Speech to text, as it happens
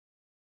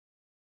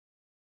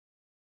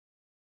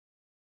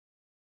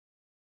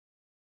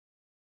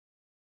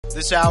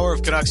This hour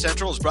of Canuck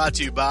Central is brought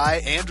to you by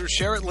Andrew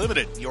Sherritt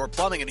Limited, your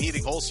plumbing and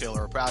heating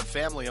wholesaler, a proud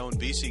family-owned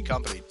BC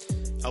company,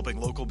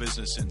 helping local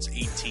business since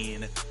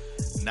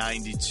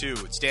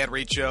 1892. It's Dan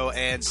Riccio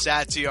and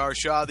Satyar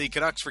Shah. The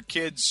Canucks for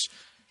Kids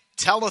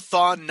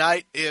telethon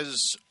night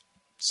is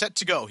set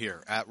to go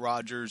here at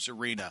Rogers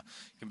Arena.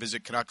 You can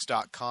visit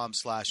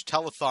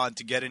Canucks.com/telethon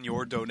to get in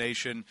your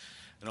donation,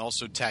 and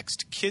also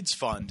text Kids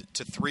Fund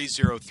to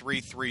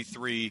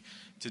 30333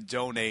 to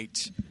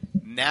donate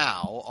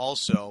now.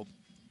 Also,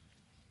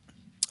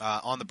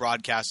 on the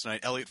broadcast tonight,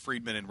 Elliot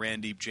Friedman and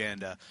Randeep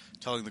Janda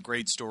telling the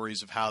great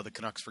stories of how the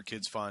Canucks for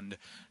Kids Fund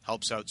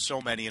helps out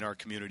so many in our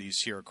communities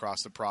here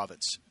across the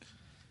province.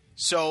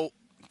 So,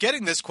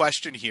 getting this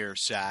question here,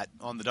 Sat,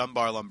 on the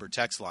Dunbar Lumber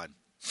text line.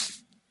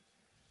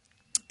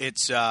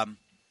 It's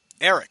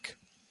Eric.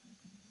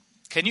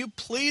 Can you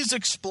please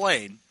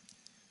explain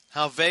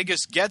how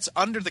Vegas gets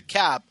under the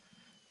cap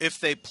if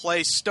they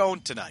play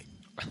Stone tonight?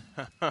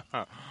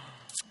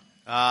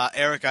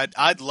 Eric,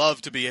 I'd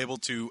love to be able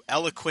to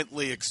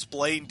eloquently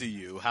explain to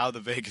you how the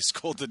Vegas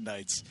Golden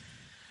Knights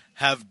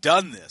have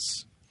done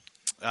this,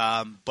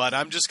 but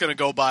I'm just going to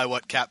go by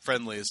what Cap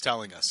Friendly is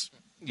telling us.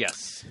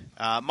 Yes.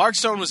 Mark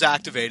Stone was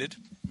activated,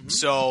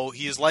 so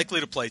he is likely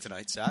to play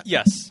tonight, Sat.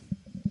 Yes.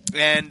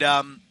 And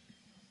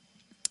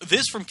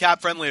this from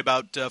Cap Friendly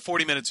about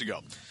 40 minutes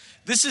ago.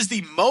 This is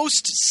the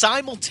most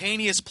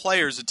simultaneous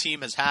players a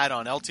team has had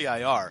on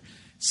LTIR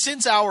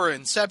since our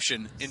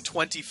inception in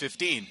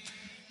 2015.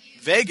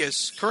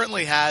 Vegas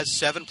currently has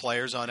 7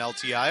 players on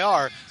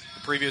LTIR.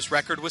 The previous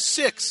record was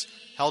 6,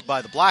 held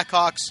by the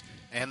Blackhawks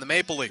and the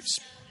Maple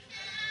Leafs.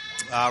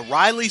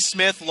 Riley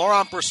Smith,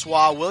 Laurent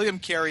Brossoit, William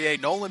Carrier,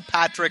 Nolan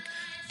Patrick,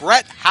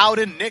 Brett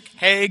Howden, Nick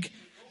Hague,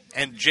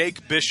 and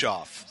Jake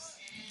Bischoff.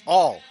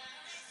 All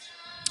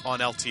on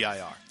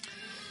LTIR.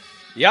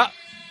 Yeah.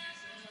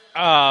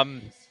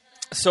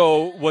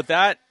 So what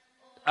that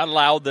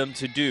allowed them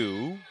to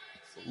do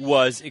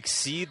was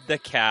exceed the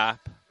cap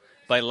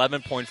by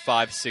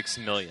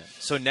 $11.56 million.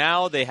 So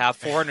now they have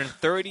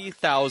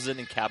 $430,000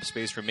 in cap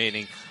space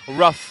remaining,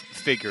 rough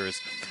figures.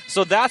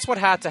 So that's what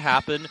had to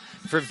happen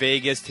for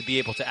Vegas to be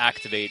able to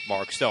activate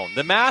Mark Stone.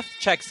 The math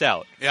checks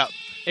out. Yeah.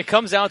 It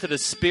comes down to the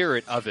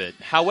spirit of it.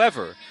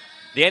 However,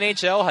 the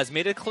NHL has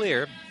made it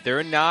clear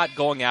they're not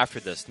going after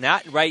this.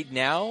 Not right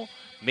now,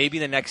 maybe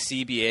the next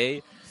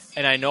CBA.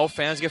 And I know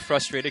fans get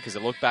frustrated because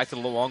they look back to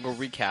the Luongo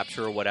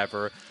recapture or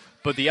whatever.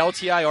 But the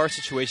LTIR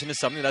situation is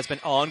something that's been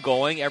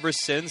ongoing ever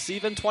since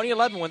even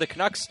 2011 when the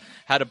Canucks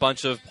had a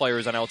bunch of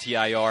players on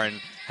LTIR and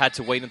had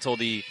to wait until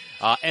the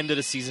end of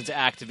the season to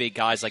activate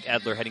guys like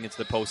Edler heading into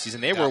the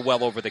postseason. They were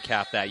well over the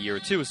cap that year,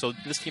 too. So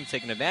this team's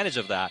taking advantage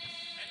of that.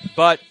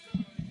 But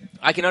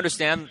I can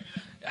understand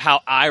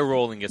how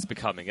eye-rolling it's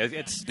becoming.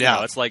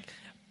 It's like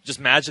just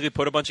magically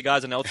put a bunch of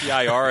guys on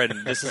LTIR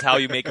and this is how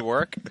you make it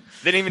work.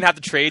 They didn't even have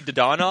to trade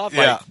Dodonov.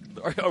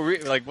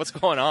 Like what's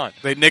going on?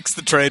 They nixed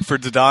the trade for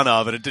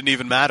Dodonov, and it didn't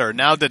even matter.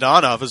 Now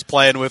Dodonov is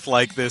playing with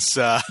like this,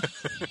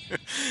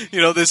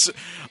 this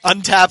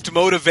untapped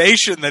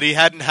motivation that he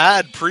hadn't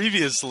had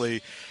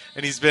previously,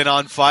 and he's been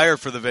on fire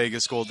for the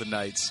Vegas Golden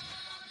Knights.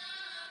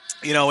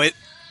 It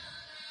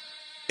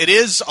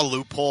is a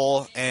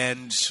loophole,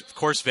 and of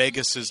course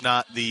Vegas is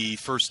not the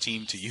first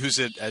team to use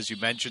it, as you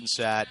mentioned,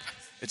 Sat.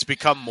 It's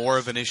become more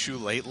of an issue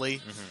lately.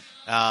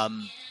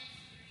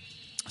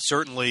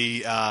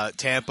 Certainly,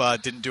 Tampa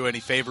didn't do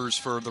any favors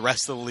for the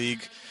rest of the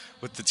league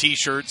with the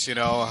T-shirts,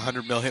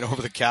 $100 million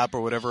over the cap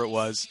or whatever it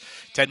was,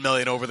 $10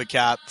 million over the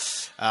cap.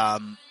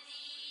 The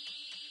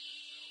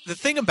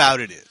thing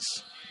about it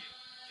is,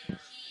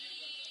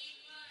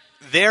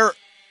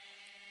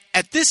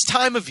 at this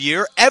time of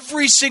year,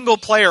 every single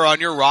player on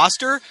your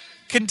roster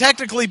can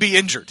technically be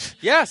injured.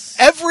 Yes.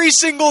 Every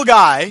single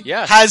guy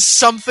has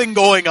something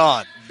going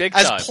on. Big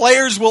time. As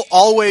players will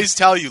always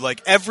tell you,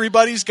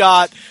 everybody's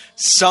got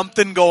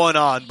something going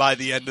on by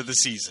the end of the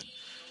season.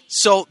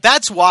 So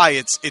that's why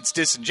it's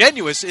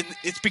disingenuous. And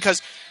it's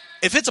because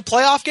if it's a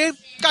playoff game,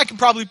 the guy can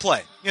probably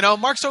play.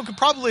 Mark Stone could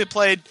probably have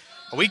played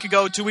a week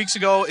ago, 2 weeks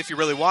ago, if he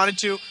really wanted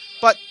to.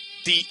 But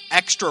the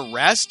extra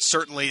rest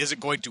certainly isn't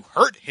going to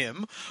hurt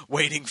him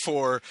waiting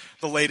for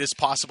the latest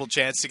possible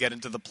chance to get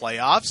into the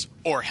playoffs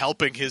or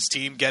helping his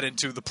team get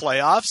into the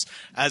playoffs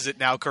as it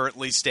now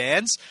currently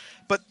stands.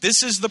 But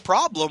this is the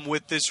problem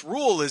with this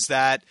rule is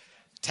that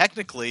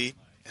technically,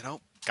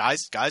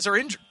 guys are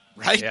injured,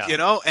 right?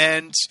 Yeah.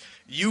 And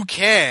you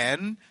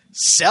can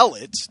sell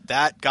it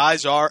that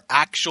guys are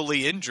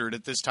actually injured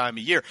at this time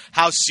of year.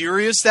 How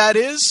serious that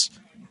is,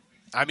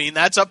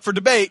 that's up for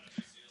debate.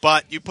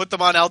 But you put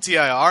them on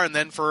LTIR, and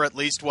then for at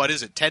least,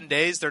 10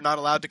 days, they're not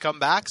allowed to come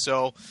back.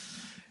 So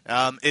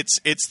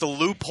it's the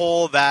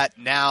loophole that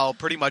now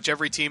pretty much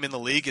every team in the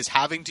league is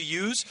having to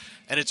use,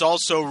 and it's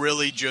also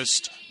really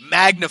just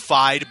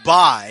magnified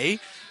by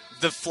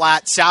the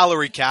flat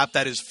salary cap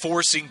that is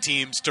forcing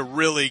teams to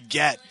really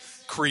get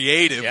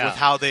creative with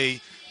how they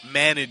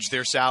manage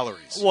their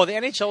salaries. Well, the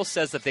NHL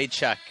says that they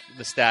check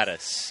the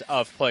status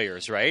of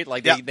players, right?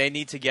 Like they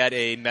need to get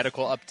a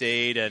medical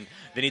update and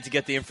they need to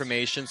get the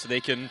information so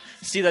they can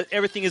see that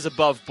everything is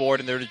above board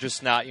and they're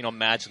just not,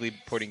 magically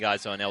putting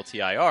guys on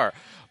LTIR.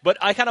 But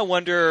I kind of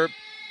wonder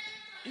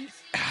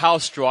how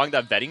strong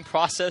that vetting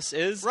process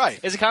is. Right.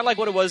 Is it kind of like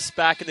what it was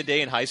back in the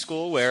day in high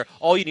school where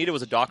all you needed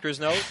was a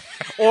doctor's note?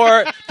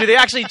 Or did they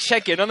actually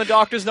check in on the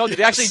doctor's note? Did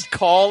they actually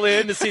call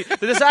in to see, did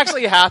this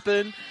actually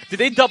happen? Did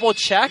they double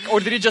check,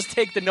 or did they just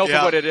take the note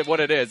for what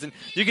it is? And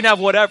you can have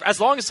whatever. As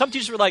long as some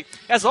teachers were like,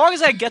 as long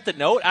as I get the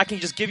note, I can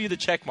just give you the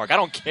check mark. I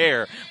don't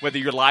care whether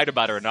you're lied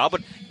about it or not,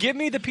 but give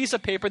me the piece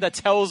of paper that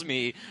tells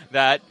me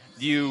that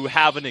you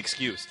have an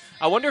excuse.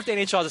 I wonder if the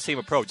NHL has the same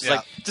approach. It's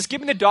like, just give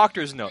me the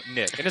doctor's note,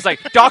 Nick. And it's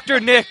like, Dr.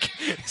 Nick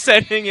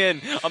sending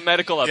in a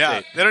medical update.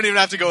 Yeah, they don't even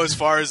have to go as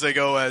far as they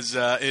go as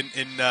in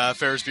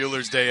Ferris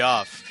Bueller's Day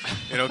Off.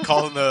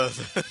 Calling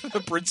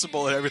the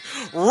principal and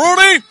everything.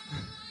 Rudy!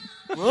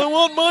 I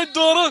want my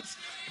daughter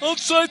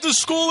outside the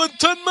school in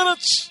 10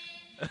 minutes.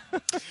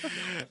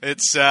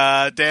 It's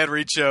Dan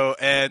Riccio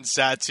and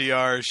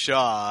Satyar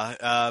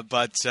Shah.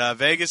 But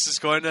Vegas is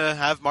going to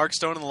have Mark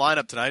Stone in the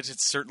lineup tonight.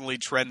 It's certainly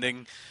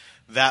trending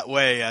that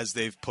way as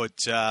they've put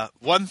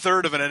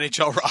 1/3 of an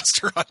NHL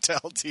roster onto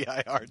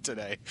LTIR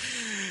today.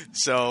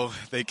 So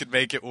they can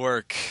make it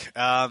work.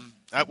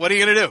 What are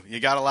you going to do? You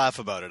got to laugh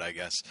about it, I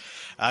guess.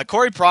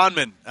 Corey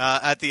Pronman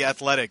at The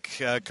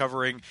Athletic,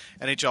 covering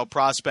NHL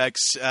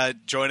prospects,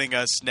 joining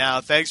us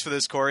now. Thanks for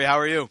this, Corey. How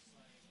are you?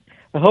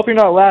 I hope you're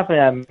not laughing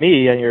at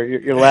me and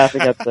you're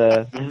laughing at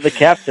the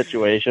cap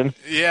situation.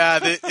 Yeah,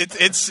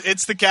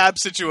 it's the cap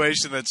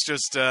situation that's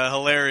just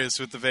hilarious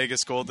with the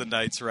Vegas Golden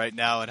Knights right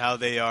now and how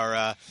they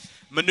are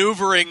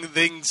maneuvering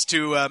things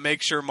to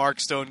make sure Mark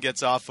Stone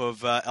gets off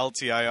of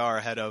LTIR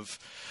ahead of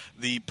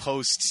the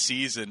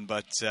postseason.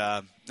 But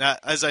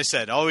as I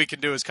said, all we can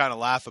do is kind of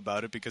laugh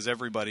about it because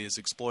everybody is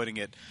exploiting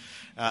it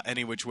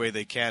any which way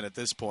they can at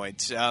this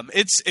point.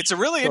 It's a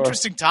really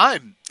interesting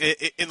time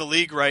in the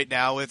league right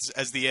now.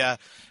 As the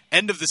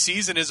end of the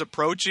season is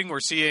approaching,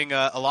 we're seeing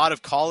a lot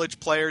of college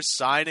players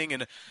signing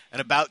and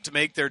about to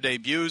make their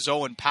debuts.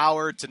 Owen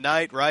Power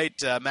tonight, right?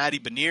 Matty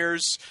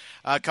Beniers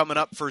coming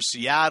up for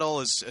Seattle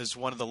as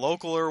one of the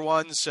localer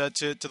ones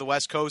to the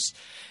West Coast.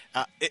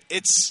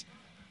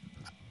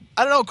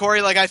 I don't know,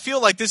 Corey. I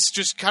feel like this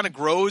just kind of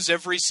grows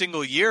every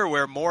single year,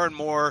 where more and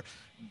more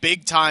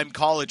big-time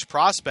college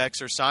prospects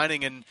are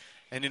signing and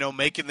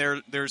making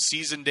their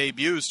season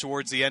debuts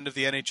towards the end of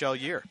the NHL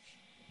year.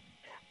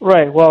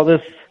 Right. Well,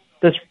 this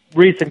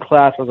recent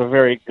class was a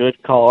very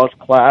good college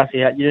class.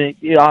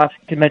 You also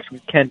can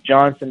mention Kent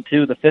Johnson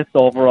too, the 5th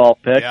overall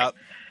pick,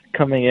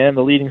 coming in,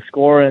 the leading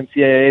scorer in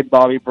CAA.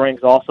 Bobby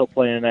Brinks also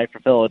playing tonight for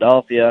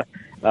Philadelphia.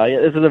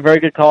 This is a very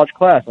good college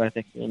class, and I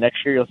think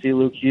next year you'll see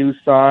Luke Hughes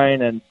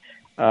sign, and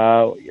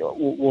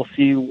we'll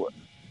see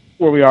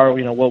where we are.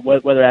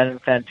 Whether Adam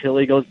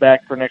Fantilli goes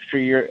back for an extra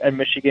year at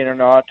Michigan or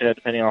not,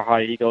 depending on how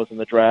he goes in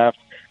the draft.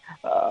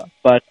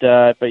 But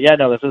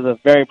this is a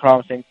very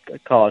promising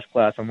college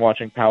class. I'm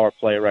watching power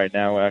play right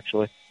now,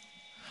 actually.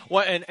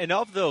 Well, and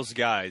of those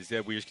guys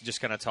that we were just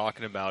kind of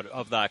talking about,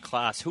 of that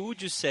class, who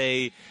would you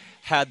say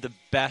had the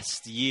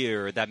best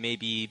year that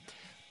maybe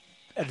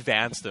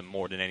advanced them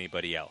more than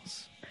anybody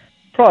else?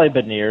 Probably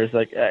Beniers.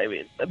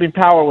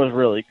 Power was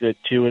really good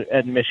too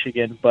at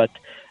Michigan, but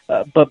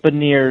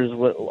Beniers,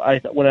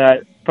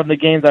 from the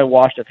games I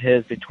watched of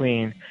his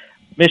between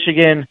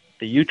Michigan,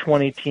 the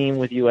U20 team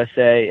with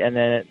USA, and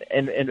then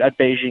at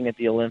Beijing at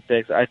the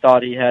Olympics, I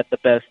thought he had the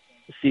best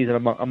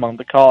season among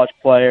the college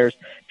players.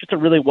 Just a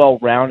really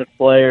well-rounded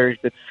player. He's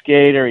a good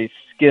skater. He's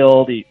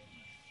skilled. He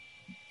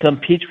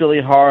competes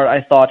really hard.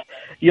 I thought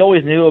you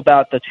always knew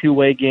about the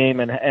two-way game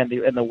and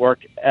the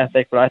work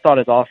ethic, but I thought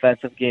his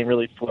offensive game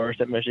really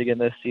flourished at Michigan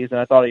this season.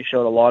 I thought he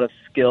showed a lot of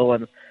skill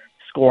and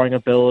scoring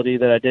ability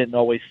that I didn't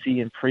always see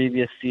in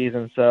previous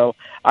seasons. So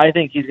I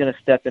think he's going to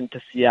step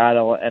into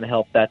Seattle and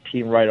help that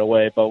team right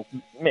away. But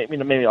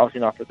maybe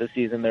obviously not for this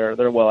season.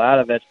 They're well out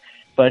of it.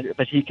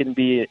 But he can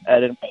be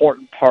an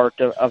important part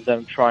of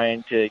them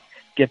trying to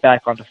get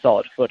back onto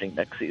solid footing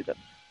next season.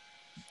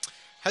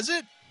 Has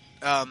it?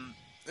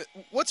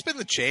 What's been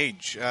the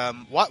change?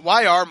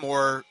 Why are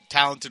more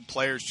talented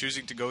players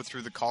choosing to go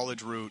through the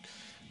college route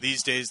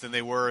these days than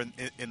they were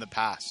in the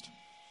past?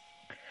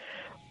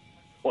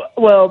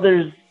 Well,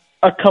 there's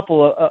a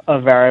couple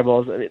of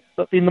variables.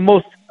 The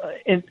most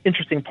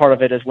interesting part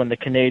of it is when the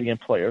Canadian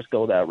players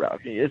go that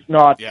route. It's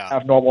not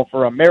abnormal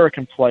for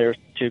American players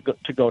to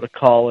go to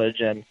college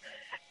and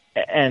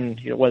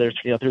whether it's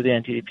through the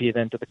NTDP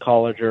then to the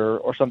college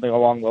or something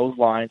along those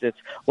lines. It's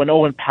when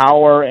Owen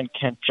Power and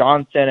Kent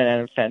Johnson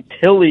and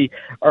Fantilli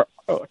are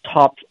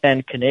top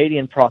end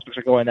Canadian prospects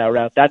are going that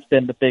route. That's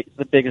been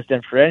the biggest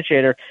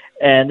differentiator.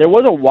 And there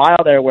was a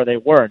while there where they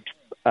weren't.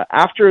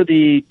 After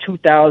the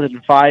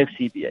 2005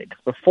 CBA,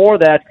 before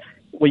that,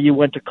 when you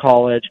went to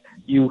college,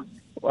 you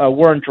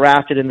weren't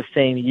drafted in the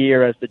same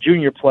year as the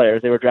junior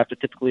players. They were drafted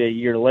typically a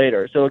year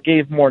later. So it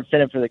gave more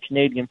incentive for the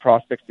Canadian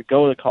prospects to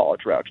go the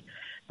college route.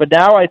 But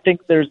now I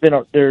think there's been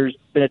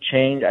a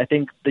change. I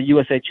think the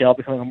USHL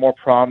becoming a more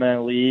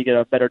prominent league and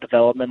a better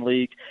development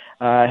league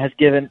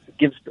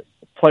gives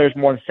players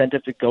more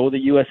incentive to go the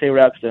USA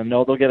route because they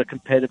know they'll get a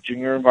competitive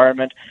junior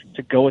environment,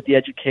 to go with the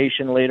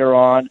education later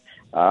on.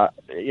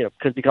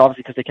 Because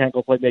they can't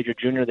go play major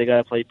junior, they got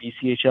to play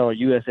BCHL or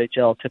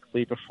USHL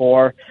typically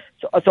before.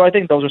 So I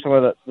think those are some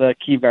of the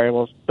key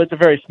variables. But it's a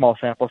very small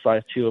sample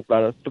size too,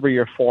 about 3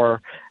 or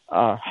 4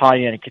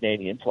 high-end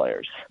Canadian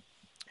players.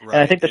 Right.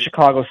 And I think the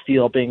Chicago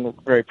Steel being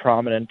very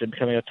prominent and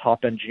becoming a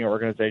top-end junior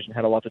organization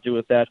had a lot to do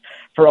with that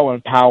for Owen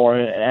Power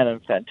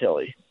and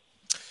Fantilli.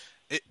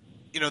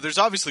 There's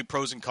obviously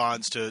pros and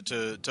cons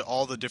to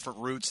all the different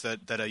routes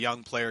that a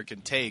young player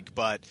can take,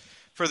 but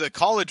for the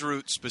college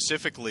route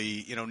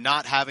specifically,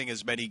 not having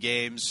as many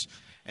games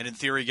and in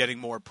theory getting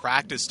more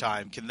practice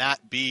time, can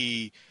that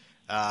be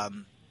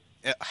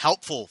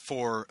helpful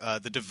for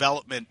the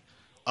development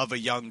of a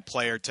young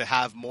player to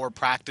have more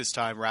practice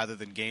time rather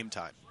than game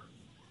time?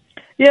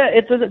 Yeah,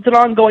 it's an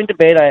ongoing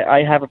debate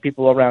I have with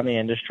people around the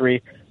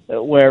industry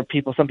where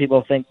some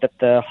people think that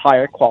the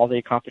higher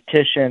quality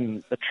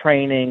competition, the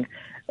training,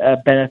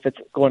 benefits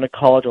going to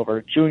college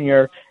over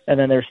junior, and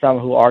then there's some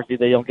who argue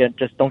they don't get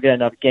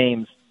enough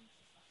games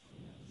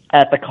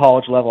at the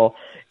college level.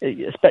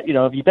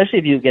 Especially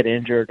if you get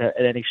injured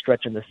at any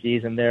stretch in the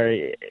season,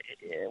 the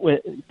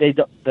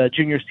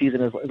junior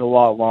season is a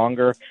lot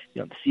longer.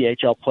 The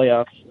CHL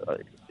playoffs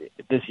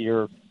this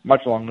year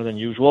much longer than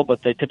usual,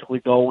 but they typically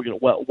go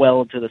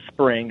well into the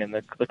spring, and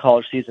the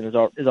college season is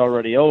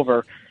already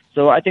over.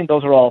 So I think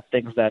those are all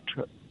things that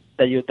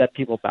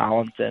people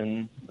balance,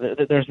 and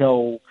there's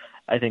no,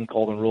 I think,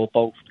 golden rule.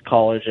 Both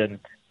college and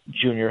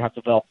junior have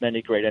developed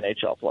many great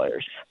NHL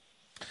players.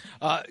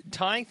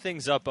 Tying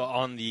things up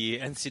on the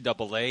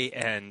NCAA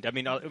end,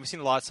 we've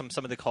seen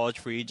some of the college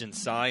free agents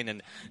sign,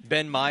 and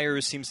Ben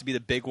Meyers seems to be the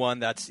big one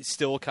that's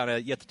still kind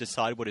of yet to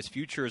decide what his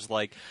future is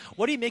like.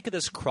 What do you make of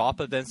this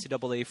crop of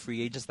NCAA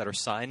free agents that are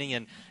signing,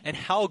 and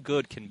how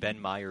good can Ben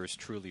Meyers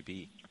truly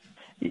be?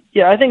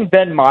 Yeah, I think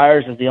Ben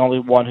Meyers is the only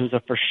one who's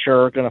for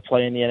sure going to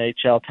play in the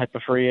NHL type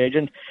of free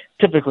agent.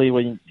 Typically,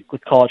 with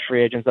college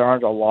free agents, there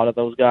aren't a lot of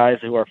those guys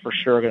who are for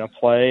sure going to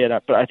play.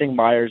 But I think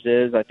Meyers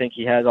is. I think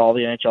he has all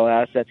the NHL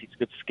assets. He's a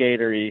good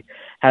skater. He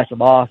has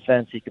some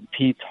offense. He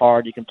competes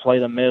hard. He can play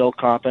the middle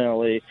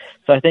competently.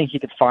 So I think he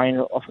could find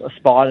a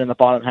spot in the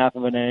bottom half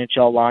of an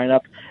NHL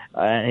lineup.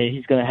 And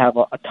he's going to have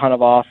a ton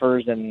of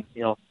offers, and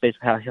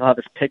basically he'll have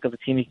his pick of the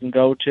team he can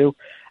go to.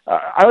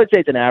 I would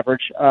say it's an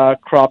average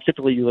crop.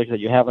 Typically, you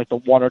have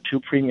the 1 or 2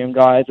 premium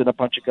guys and a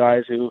bunch of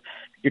guys who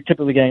you're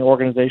typically getting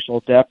organizational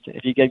depth.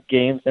 If you get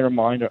games, never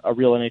mind a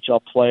real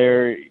NHL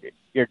player,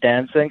 you're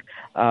dancing.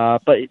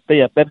 But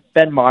yeah,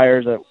 Ben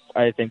Meyers,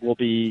 I think, will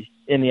be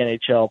in the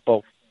NHL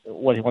both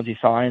once he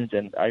signs,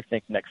 and I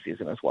think next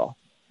season as well.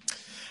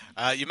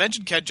 You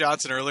mentioned Ken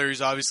Johnson earlier.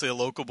 He's obviously a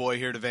local boy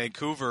here to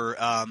Vancouver.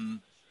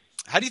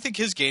 How do you think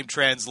his game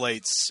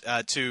translates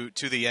to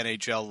the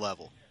NHL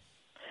level?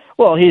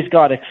 Well, he's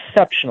got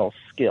exceptional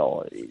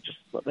skill.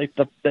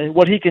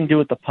 What he can do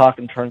with the puck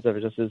in terms of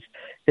just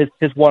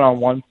his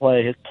one-on-one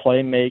play, his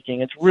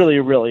playmaking, it's really,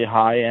 really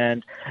high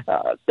end.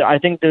 I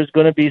think there's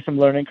going to be some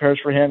learning curves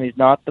for him. He's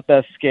not the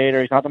best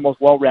skater. He's not the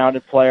most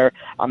well-rounded player.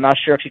 I'm not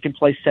sure if he can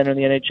play center in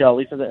the NHL, at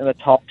least in the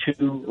top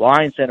 2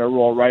 line center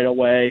role right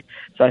away.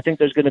 So I think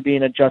there's going to be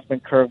an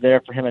adjustment curve there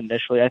for him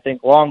initially. I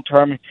think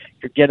long-term,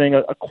 you're getting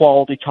a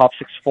quality top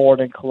 6 forward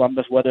in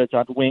Columbus, whether it's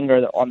on wing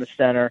or on the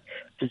center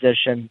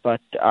position.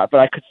 But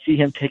I could see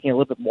him taking a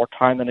little bit more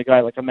time than a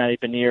guy like a Matty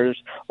Beniers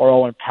or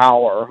Owen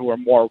Power, who are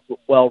more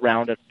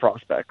well-rounded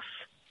prospects.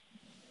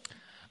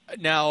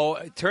 Now,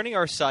 turning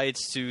our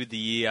sights to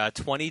the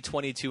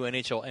 2022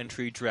 NHL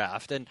entry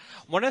draft, and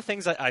one of the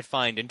things that I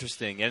find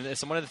interesting, and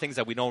it's one of the things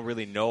that we don't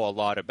really know a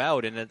lot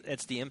about, and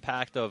it's the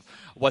impact of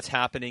what's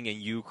happening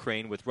in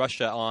Ukraine with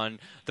Russia on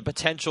the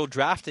potential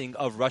drafting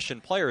of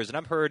Russian players. And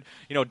I've heard,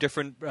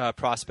 different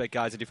prospect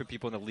guys and different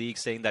people in the league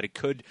saying that it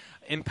could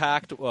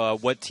impact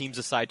what teams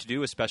decide to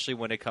do, especially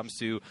when it comes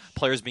to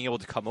players being able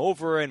to come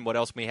over and what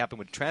else may happen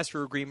with the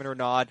transfer agreement or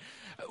not.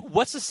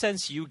 What's the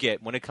sense you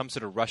get when it comes to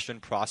the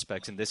Russian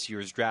prospects in this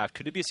year's draft?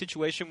 Could it be a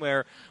situation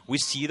where we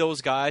see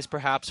those guys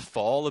perhaps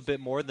fall a bit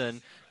more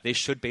than they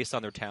should based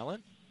on their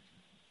talent?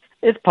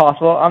 It's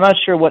possible. I'm not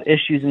sure what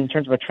issues in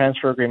terms of a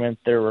transfer agreement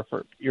they're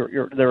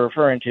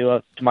referring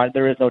to.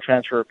 There is no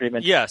transfer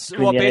agreement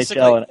between the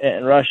NHL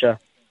and Russia.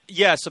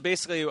 Yeah, so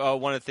basically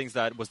one of the things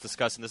that was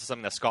discussed, and this is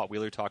something that Scott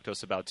Wheeler talked to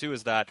us about too,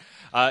 is that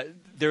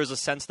there's a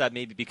sense that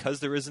maybe because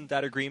there isn't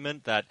that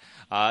agreement, that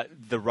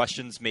the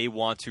Russians may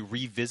want to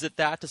revisit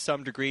that to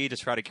some degree to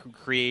try to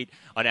create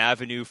an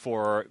avenue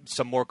for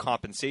some more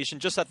compensation,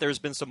 just that there's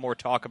been some more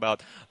talk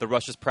about the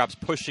Russians perhaps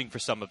pushing for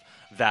some of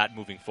that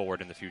moving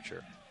forward in the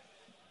future.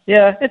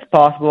 Yeah, it's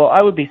possible.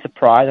 I would be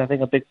surprised. I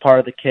think a big part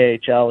of the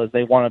KHL is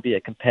they want to be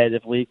a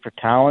competitive league for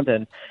talent,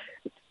 and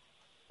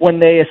when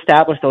they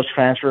establish those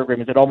transfer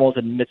agreements, it almost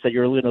admits that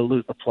you're going to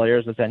lose the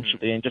players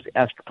essentially and just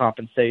ask for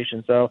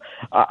compensation. So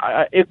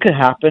it could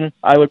happen.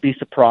 I would be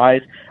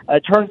surprised.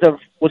 In terms of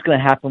what's going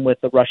to happen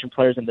with the Russian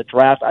players in the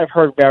draft, I've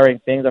heard varying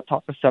things. I've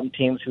talked to some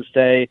teams who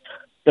say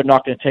they're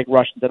not going to take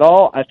Russians at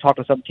all. I've talked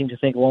to some teams who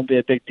think it won't be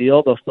a big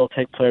deal. They'll still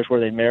take players where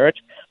they merit,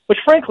 which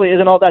frankly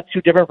isn't all that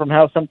too different from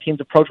how some teams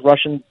approach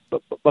Russians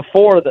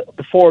before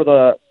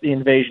the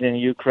invasion in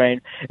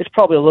Ukraine. It's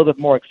probably a little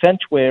bit more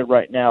accentuated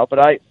right now,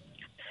 but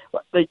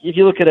if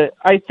you look at it,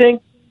 I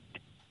think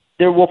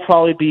there will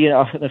probably be an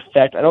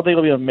effect. I don't think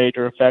it'll be a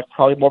major effect,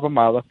 probably more of a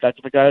mild effect.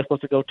 If a guy is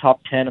supposed to go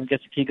top 10, I'm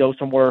guessing he goes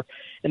somewhere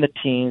in the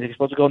teens. If he's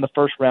supposed to go in the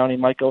first round, he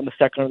might go in the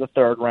second or the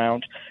third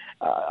round.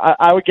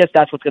 I would guess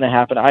that's what's going to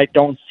happen. I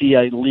don't see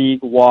a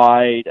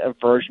league-wide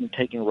aversion to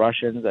taking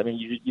Russians. I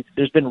mean,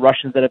 there's been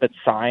Russians that have been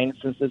signed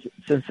since this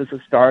has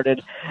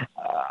started.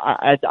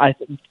 I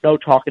know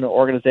talking to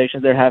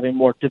organizations, they're having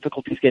more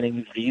difficulties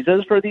getting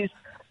visas for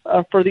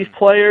these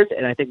players,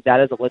 and I think that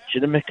is a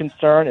legitimate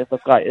concern. If a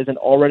guy isn't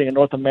already in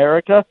North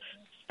America,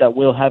 that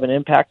will have an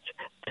impact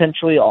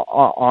potentially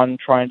on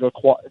trying to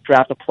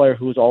draft a player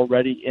who is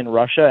already in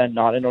Russia and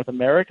not in North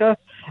America.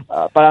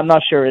 But I'm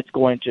not sure it's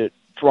going to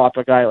drop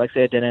a guy like,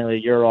 say, a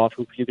Danila Yurov,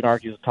 who you can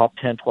argue is a top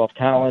 10, 12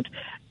 talent,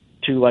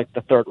 to like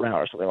the third round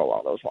or something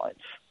along those lines.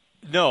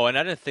 No, and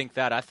I didn't think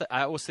that.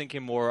 I was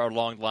thinking more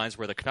along the lines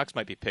where the Canucks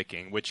might be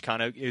picking, which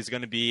kind of is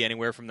going to be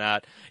anywhere from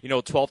that,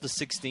 12 to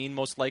 16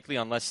 most likely,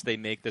 unless they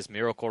make this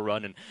miracle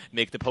run and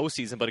make the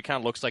postseason. But it kind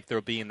of looks like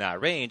they'll be in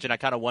that range, and I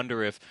kind of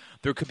wonder if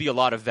there could be a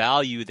lot of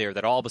value there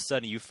that all of a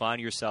sudden you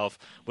find yourself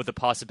with the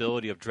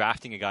possibility of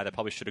drafting a guy that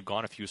probably should have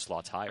gone a few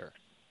slots higher.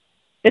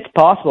 It's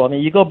possible. I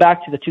mean, you go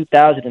back to the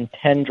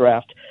 2010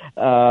 draft,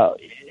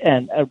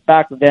 and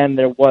back then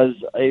there was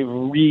a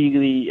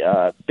really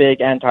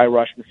big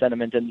anti-Russian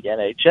sentiment in the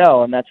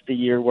NHL, and that's the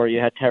year where you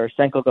had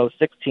Tarasenko go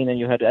 16 and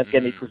you had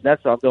Evgeny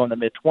Kuznetsov go in the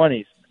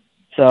mid-20s.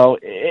 So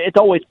it's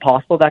always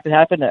possible that could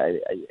happen.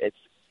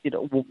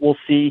 We'll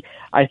see.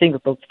 I think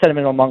that the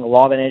sentiment among a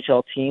lot of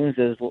NHL teams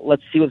is,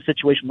 let's see what the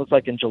situation looks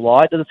like in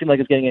July. It doesn't seem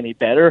like it's getting any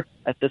better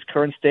at this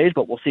current stage,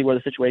 but we'll see where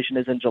the situation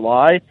is in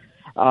July.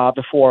 I'm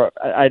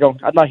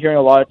not hearing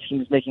a lot of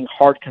teams making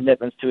hard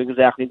commitments to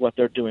exactly what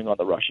they're doing on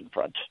the Russian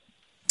front.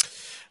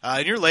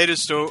 In your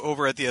latest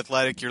over at The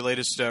Athletic, your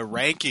latest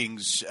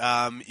rankings,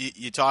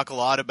 you talk a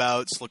lot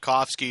about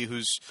Slafkovsky,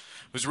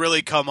 who's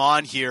really come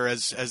on here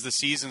as the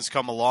season's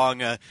come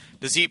along.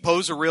 Does he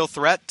pose a real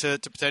threat to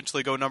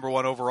potentially go number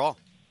one overall?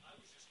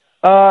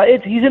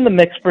 He's in the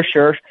mix for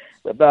sure.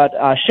 But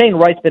Shane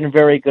Wright's been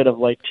very good of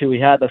late, too. He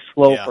had a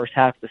slow first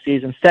half of the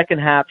season. Second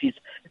half, he's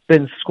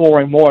been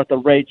scoring more at the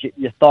rate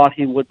you thought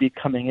he would be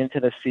coming into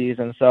the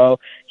season. So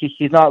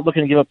he's not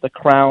looking to give up the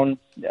crown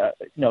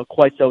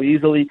quite so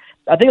easily.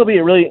 I think it'll be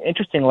a really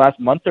interesting last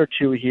month or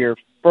two here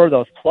for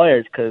those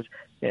players because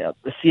the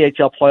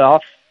CHL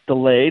playoffs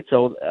delayed.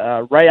 So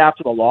right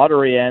after the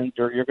lottery ends,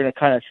 you're going to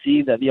kind of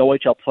see that the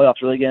OHL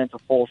playoffs really get into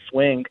full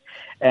swing.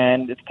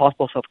 And it's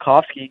possible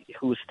Slafkovsky,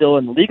 who is still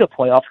in the Liga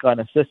playoffs, got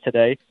an assist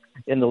today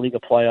in the Liga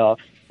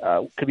playoffs,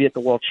 could be at the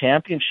World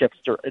Championships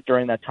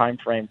during that time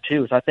frame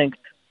too. So I think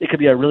it could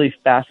be a really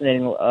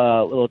fascinating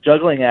little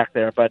juggling act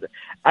there. But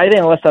I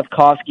think unless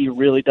Slafkovsky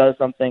really does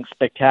something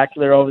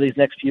spectacular over these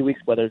next few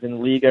weeks, whether it's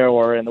in Liga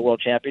or in the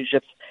World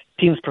Championships,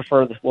 teams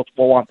prefer this. Will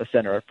want the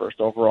center at first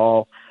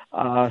overall.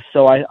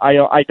 So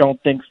I don't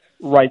think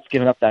Wright's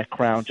given up that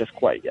crown just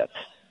quite yet.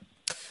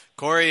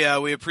 Corey,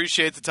 we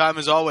appreciate the time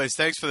as always.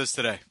 Thanks for this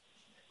today.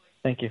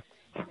 Thank you.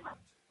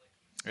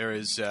 There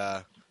is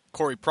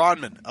Corey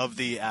Pronman of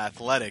The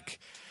Athletic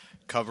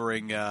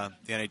covering the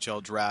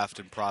NHL draft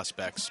and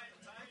prospects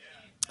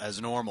as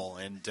normal.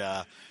 And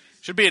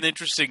should be an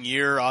interesting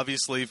year,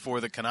 obviously, for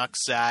the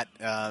Canucks.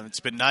 It's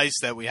been nice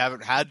that we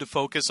haven't had to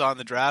focus on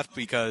the draft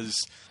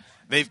because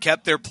they've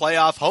kept their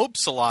playoff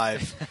hopes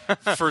alive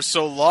for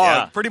so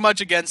long, pretty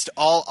much against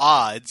all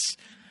odds.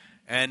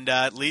 And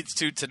it leads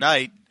to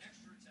tonight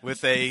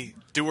with a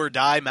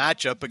do-or-die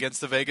matchup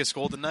against the Vegas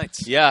Golden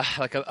Knights. Yeah,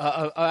 like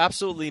a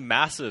absolutely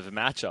massive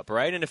matchup,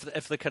 right? And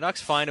if the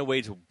Canucks find a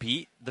way to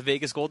beat the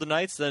Vegas Golden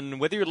Knights, then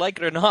whether you like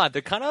it or not,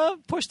 they kind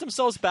of push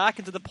themselves back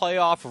into the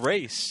playoff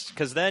race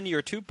because then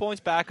you're 2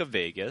 points back of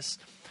Vegas.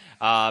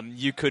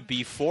 You could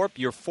be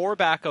you're 4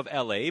 back of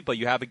LA, but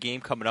you have a game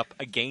coming up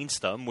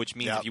against them, which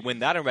means if you win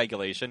that in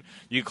regulation,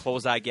 you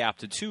close that gap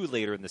to 2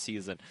 later in the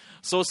season.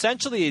 So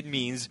essentially it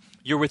means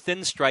you're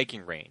within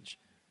striking range.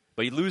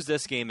 But you lose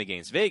this game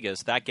against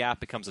Vegas, that gap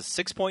becomes a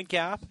 6-point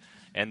gap,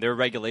 and their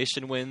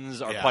regulation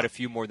wins are quite a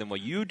few more than what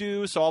you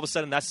do. So all of a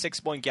sudden that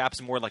 6-point gap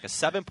is more like a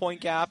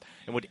 7-point gap,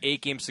 and with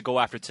 8 games to go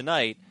after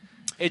tonight,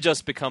 it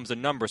just becomes a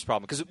numbers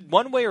problem. Because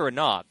one way or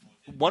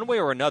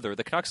another,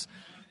 the Canucks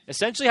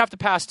essentially have to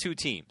pass 2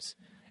 teams.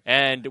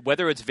 And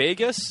whether it's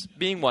Vegas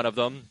being one of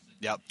them,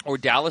 or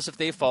Dallas if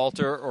they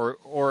falter,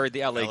 or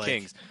the LA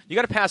Kings, you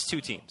got to pass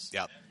 2 teams.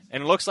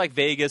 And it looks like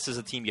Vegas is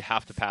a team you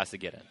have to pass to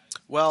get in.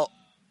 Well,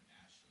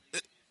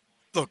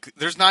 look,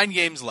 there's 9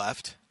 games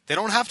left. They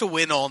don't have to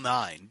win all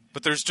 9,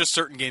 but there's just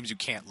certain games you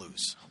can't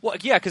lose. Well,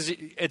 yeah, because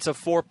it's a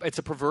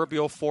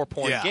proverbial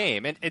 4-point Yeah.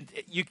 game, and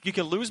you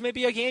can lose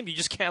maybe a game, you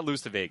just can't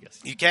lose to Vegas.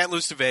 You can't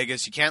lose to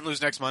Vegas. You can't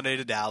lose next Monday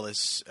to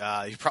Dallas.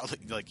 You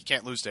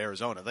can't lose to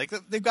Arizona.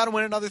 They've got to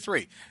win another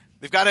 3.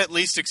 They've got to at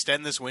least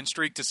extend this win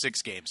streak to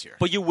 6 games here.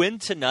 But you win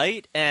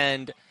tonight,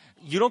 and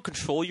you don't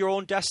control your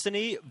own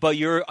destiny, but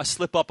you're a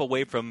slip up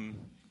away from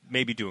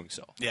maybe doing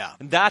so. Yeah.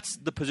 And that's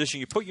the position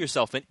you put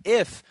yourself in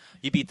if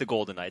you beat the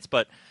Golden Knights.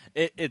 But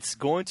it's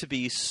going to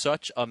be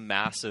such a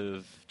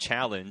massive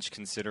challenge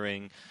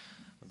considering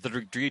the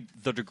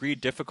degree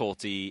of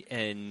difficulty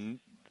in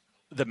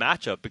the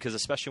matchup, because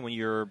especially when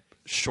you're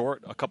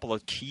short a couple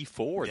of key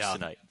forwards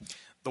tonight.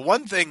 The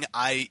one thing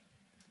I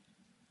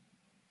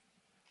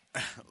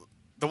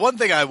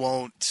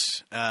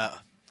won't,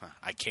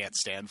 I can't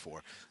stand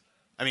for.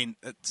 I mean,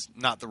 it's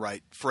not the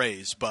right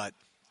phrase, but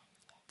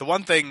the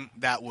one thing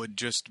that would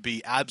just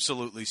be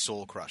absolutely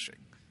soul-crushing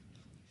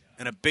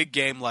in a big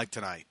game like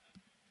tonight,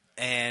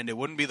 and it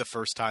wouldn't be the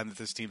first time that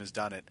this team has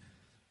done it.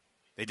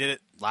 They did it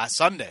last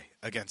Sunday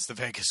against the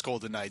Vegas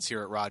Golden Knights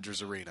here at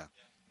Rogers Arena.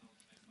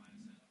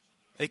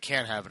 They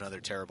can't have another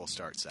terrible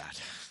start,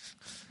 Sat.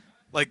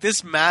 Like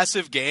this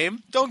massive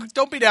game,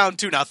 don't be down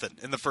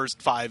 2-0 in the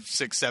first 5,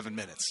 6, 7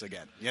 minutes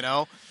again. You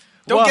know,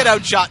 don't get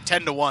outshot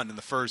 10-1 in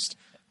the first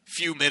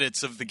few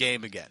minutes of the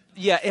game again.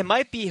 Yeah, it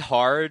might be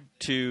hard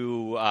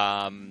to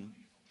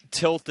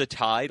tilt the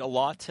tide a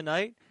lot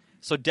tonight.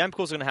 So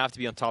Demko's going to have to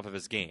be on top of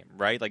his game,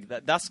 right? Like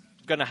that's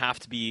going to have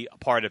to be a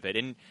part of it,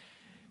 and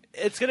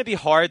it's going to be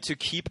hard to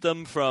keep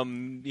them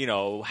from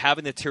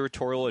having the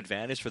territorial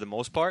advantage for the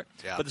most part.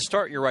 Yeah. But the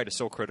start, you're right, is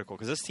so critical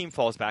because this team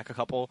falls back a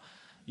couple.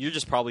 You're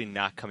just probably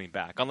not coming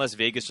back unless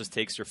Vegas just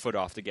takes your foot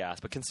off the gas.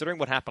 But considering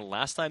what happened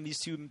last time these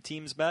two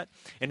teams met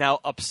and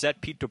how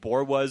upset Pete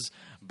DeBoer was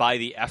by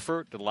the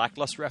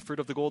lackluster effort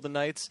of the Golden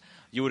Knights,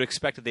 you would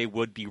expect that they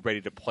would be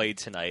ready to play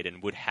tonight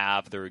and would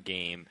have their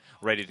game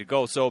ready to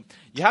go. So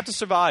you have to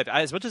survive.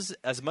 As much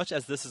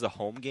as this is a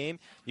home game,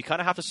 you kind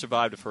of have to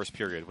survive the first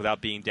period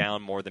without being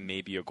down more than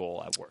maybe a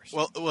goal at worst.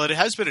 Well, it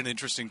has been an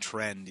interesting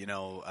trend.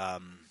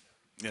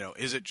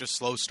 Is it just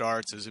slow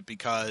starts? Is it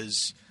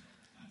because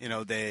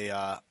they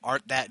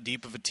aren't that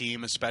deep of a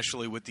team,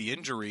 especially with the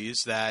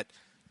injuries, that,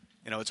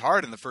 it's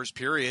hard in the first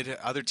period.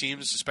 Other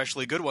teams,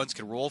 especially good ones,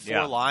 can roll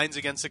 4 lines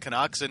against the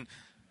Canucks, and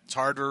it's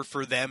harder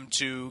for them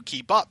to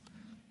keep up,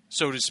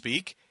 so to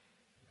speak.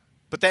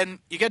 But then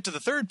you get to the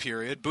third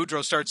period,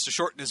 Boudreau starts to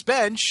shorten his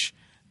bench,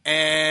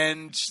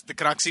 and the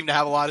Canucks seem to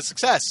have a lot of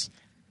success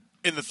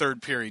in the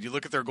third period. You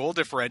look at their goal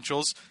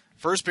differentials.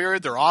 First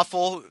period, they're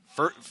awful.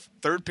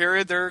 Third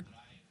period, they're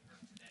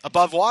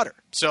above water.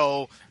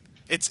 So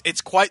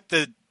it's quite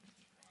the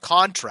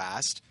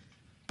contrast,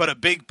 but a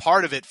big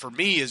part of it for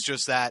me is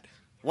just that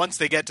once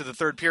they get to the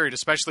third period,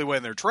 especially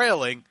when they're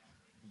trailing,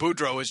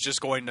 Boudreau is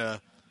just going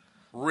to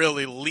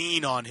really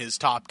lean on his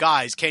top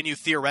guys. Can you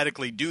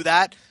theoretically do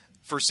that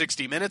for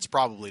 60 minutes?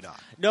 Probably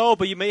not. No,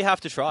 but you may have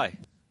to try.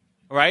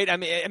 Right? I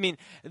mean,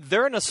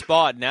 they're in a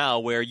spot now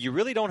where you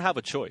really don't have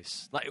a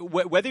choice. Like,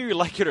 whether you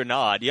like it or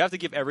not, you have to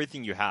give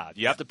everything you have.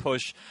 You have to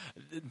push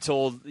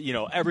until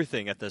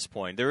everything at this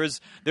point.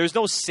 There's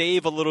no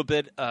save a little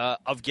bit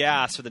of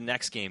gas for the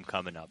next game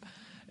coming up.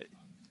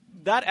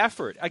 That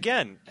effort,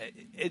 again,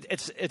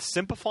 it's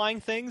simplifying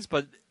things,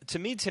 but to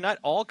me tonight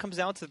all comes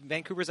down to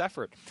Vancouver's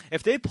effort.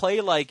 If they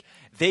play like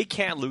they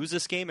can't lose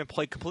this game and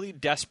play completely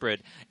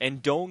desperate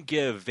and don't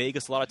give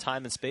Vegas a lot of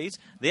time and space,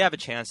 they have a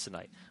chance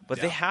tonight. But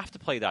they have to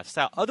play that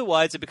style.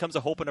 Otherwise, it becomes a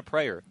hope and a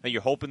prayer. And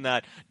you're hoping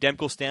that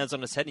Demko stands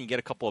on his head and you get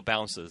a couple of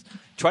bounces.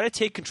 Try to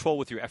take control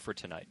with your effort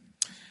tonight.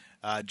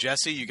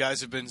 Jesse, you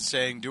guys have been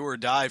saying do or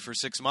die for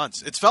 6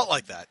 months. It's felt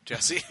like that,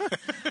 Jesse.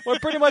 Well,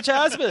 it pretty much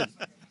has been.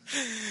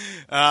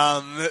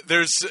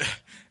 There's,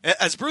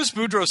 as Bruce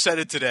Boudreau said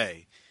it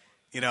today,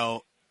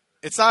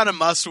 it's not a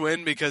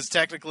must-win because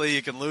technically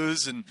you can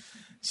lose and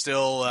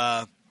still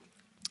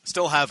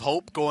have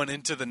hope going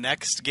into the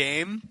next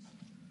game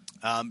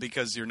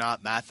because you're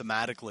not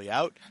mathematically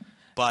out.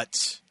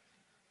 But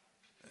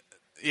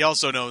he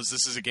also knows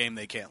this is a game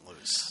they can't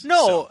lose.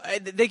 No,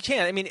 they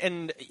can't. I mean,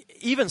 and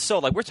even so,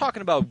 like we're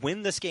talking about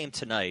win this game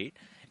tonight,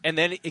 and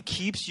then it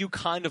keeps you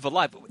kind of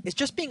alive. It's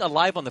just being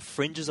alive on the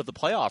fringes of the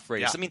playoff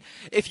race. Yeah. I mean,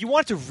 if you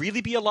want to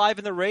really be alive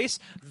in the race,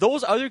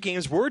 those other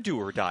games were do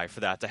or die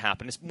for that to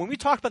happen. When we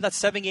talked about that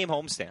 7-game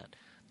homestand,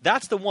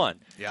 that's the one.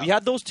 Yeah. We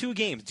had those 2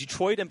 games,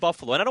 Detroit and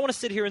Buffalo. And I don't want to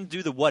sit here and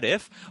do the what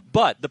if,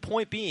 but the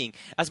point being,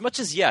 as much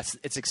as, yes,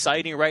 it's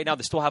exciting right now,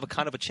 they still have a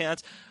kind of a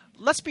chance,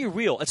 let's be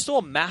real. It's still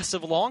a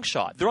massive long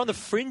shot. They're on the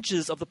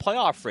fringes of the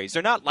playoff race.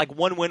 They're not like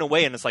 1 win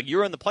away and it's like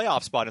you're in the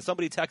playoff spot. And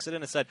somebody texted in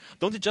and said,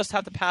 don't they just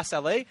have to pass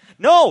LA?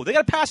 No, they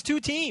got to pass 2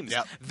 teams.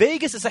 Yep.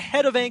 Vegas is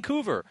ahead of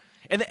Vancouver.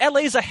 And the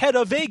LA is ahead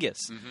of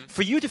Vegas.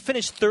 For you to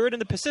finish third in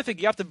the Pacific,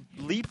 you have to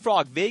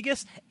leapfrog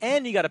Vegas,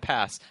 and you got to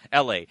pass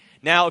LA.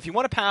 Now, if you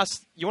want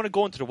to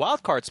go into the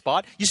wild card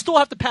spot, you still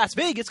have to pass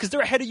Vegas because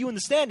they're ahead of you in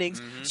the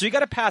standings. So you got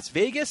to pass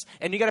Vegas,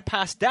 and you got to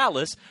pass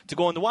Dallas to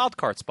go in the wild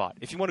card spot.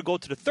 If you want to go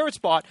to the third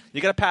spot,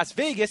 you got to pass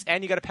Vegas,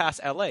 and you got to pass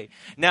LA.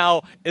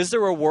 Now, is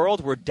there a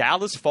world where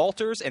Dallas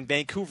falters and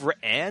Vancouver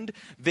and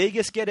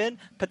Vegas get in?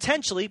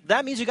 Potentially.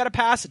 That means you got to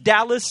pass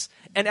Dallas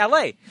and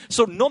LA.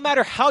 So no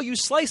matter how you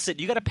slice it,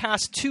 you got to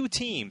pass two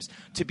teams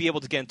to be able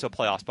to get into a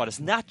playoff spot. It's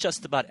not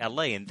just about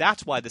LA, and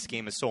that's why this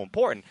game is so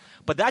important.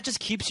 But that just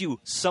keeps you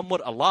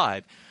somewhat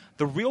alive.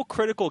 The real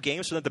critical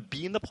games for them to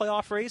be in the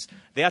playoff race,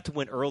 they have to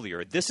win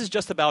earlier. This is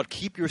just about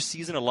keep your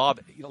season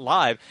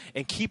alive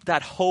and keep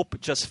that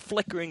hope just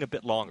flickering a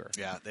bit longer.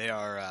 Yeah, they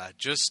are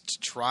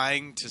just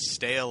trying to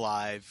stay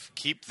alive,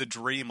 keep the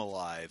dream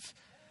alive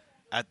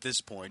at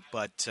this point.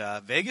 But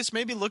Vegas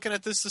may be looking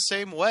at this the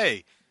same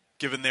way,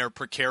 given their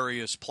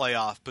precarious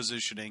playoff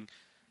positioning.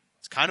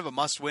 It's kind of a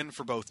must-win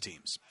for both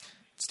teams.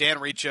 It's Dan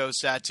Riccio,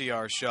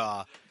 Satyar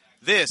Shah.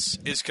 This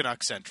is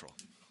Canuck Central.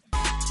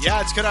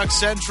 Yeah, it's Canuck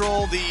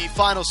Central, the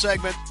final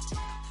segment.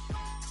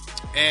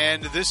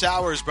 And this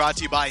hour is brought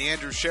to you by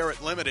Andrew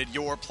Sherritt Limited,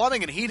 your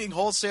plumbing and heating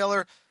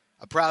wholesaler,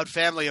 a proud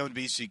family-owned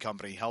BC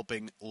company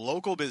helping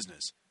local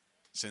business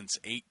since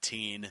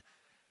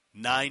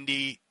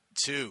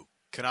 1892.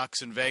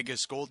 Canucks in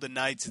Vegas, Golden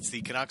Knights. It's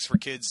the Canucks for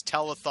Kids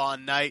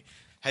Telethon night.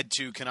 Head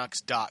to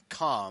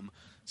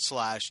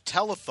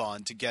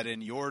Canucks.com/telethon to get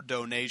in your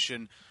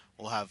donation.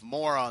 We'll have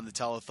more on the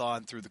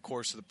telethon through the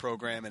course of the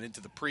program and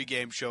into the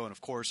pregame show. And,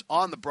 of course,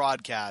 on the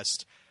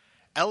broadcast,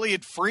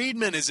 Elliot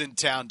Friedman is in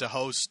town to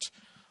host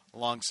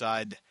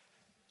alongside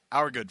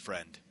our good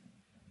friend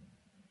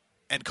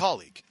and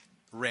colleague,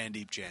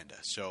 Randeep Janda.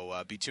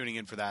 So be tuning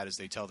in for that as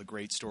they tell the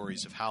great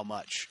stories of how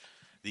much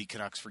the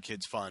Canucks for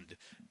Kids Fund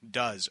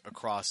does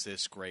across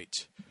this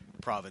great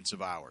province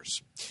of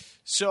ours.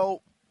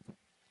 So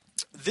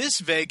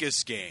this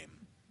Vegas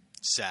game,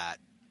 Sat,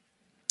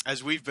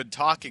 as we've been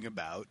talking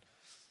about,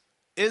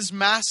 is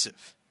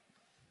massive.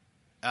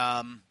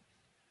 And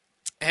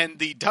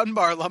the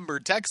Dunbar Lumber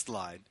text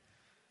line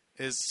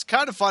is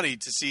kind of funny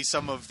to see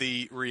some of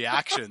the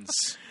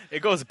reactions.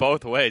 It goes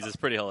both ways. It's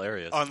pretty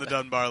hilarious. On the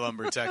Dunbar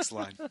Lumber text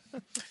line.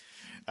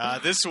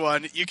 This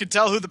one, you can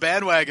tell who the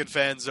bandwagon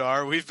fans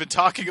are. We've been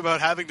talking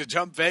about having to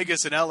jump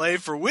Vegas and LA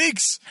for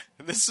weeks,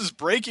 and this is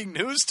breaking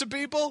news to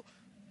people.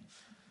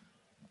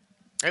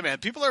 Hey, man,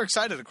 people are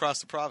excited across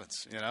the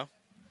province, you know?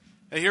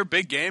 They hear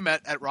big game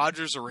at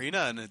Rogers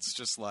Arena, and it's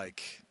just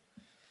like,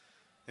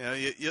 you know,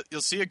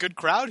 you'll see a good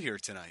crowd here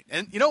tonight.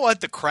 And you know what?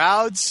 The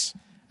crowds,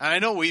 and I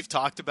know we've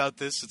talked about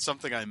this. It's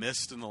something I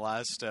missed in the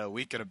last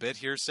week and a bit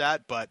here,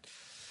 Sat, but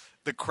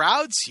the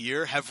crowds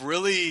here have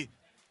really,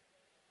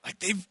 like,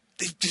 they've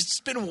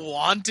just been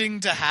wanting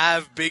to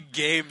have big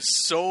games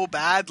so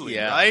badly,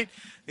 right?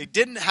 They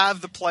didn't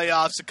have the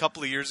playoffs a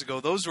couple of years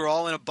ago. Those were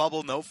all in a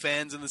bubble, no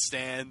fans in the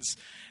stands.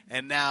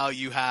 And now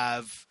you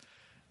have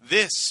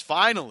this,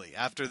 finally,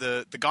 after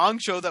the gong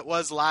show that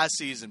was last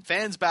season.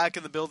 Fans back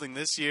in the building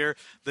this year.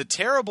 The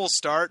terrible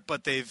start,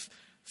 but they've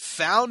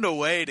found a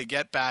way to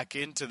get back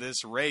into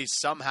this race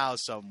somehow,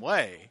 some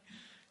way.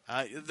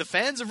 The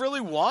fans have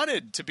really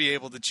wanted to be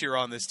able to cheer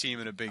on this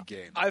team in a big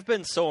game. I've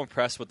been so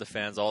impressed with the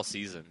fans all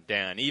season,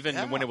 Dan. Even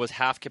when it was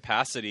half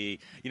capacity,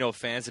 you know,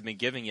 fans have been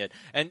giving it.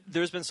 And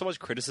there's been so much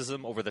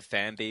criticism over the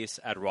fan base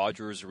at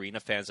Rogers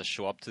Arena, fans that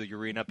show up to the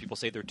arena. People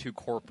say they're too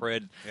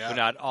corporate. They're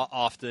not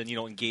often, you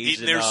know,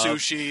 engaged eating their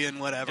sushi and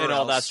whatever and else.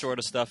 all that sort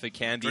of stuff. It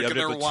can be drinking a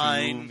bit their of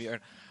wine.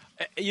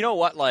 You know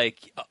what?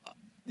 Like,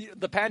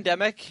 the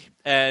pandemic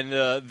and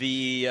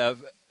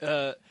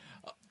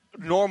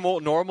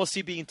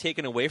normalcy being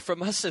taken away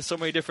from us in so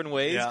many different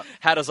ways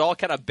had us all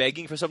kind of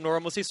begging for some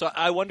normalcy. So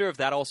I wonder if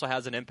that also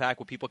has an impact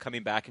with people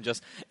coming back and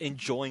just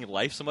enjoying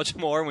life so much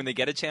more when they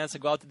get a chance to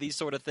go out to these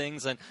sort of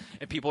things, and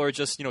people are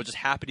just, you know, just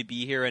happy to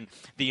be here, and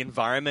the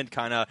environment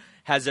kind of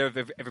has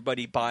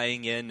everybody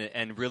buying in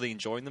and really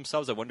enjoying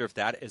themselves. I wonder if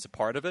that is a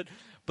part of it.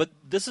 But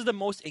this is the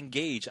most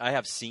engaged I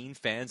have seen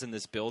fans in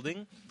this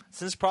building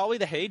since probably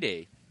the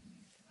heyday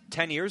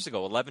 10 years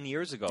ago, 11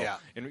 years ago.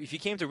 And if you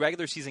came to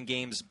regular season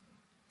games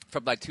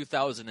from like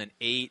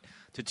 2008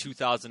 to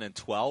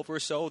 2012 or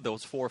so,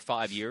 those 4 or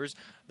 5 years,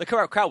 the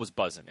crowd was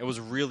buzzing. It was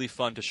really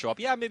fun to show up.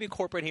 Yeah, maybe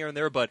corporate here and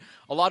there, but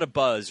a lot of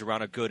buzz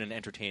around a good and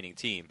entertaining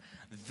team.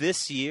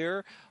 This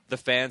year, the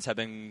fans have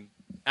been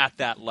at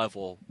that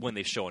level when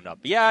they've shown up.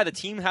 Yeah, the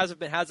team hasn't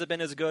been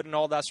as good and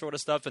all that sort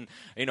of stuff. And,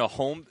 you know,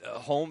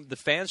 the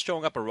fans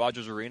showing up at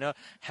Rogers Arena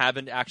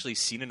haven't actually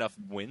seen enough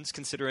wins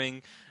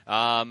considering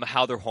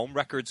how their home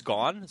record's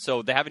gone.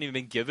 So they haven't even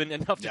been given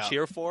enough to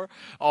cheer for,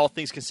 all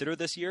things considered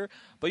this year.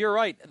 But you're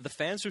right. The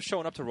fans who've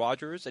shown up to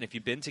Rogers, and if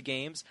you've been to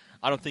games,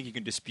 I don't think you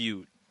can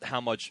dispute how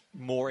much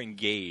more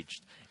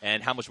engaged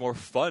and how much more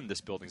fun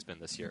this building's been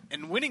this year.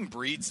 And winning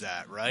breeds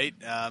that, right?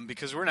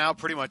 Because we're now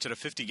pretty much at a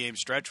 50-game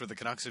stretch where the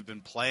Canucks have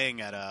been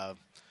playing at a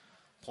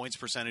points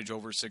percentage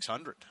over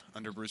 600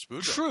 under Bruce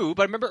Boudreau. True,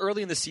 but I remember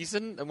early in the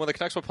season when the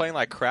Canucks were playing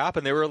like crap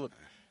and they were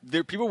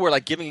people were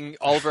like giving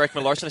Oliver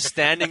Ekman-Larsson a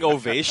standing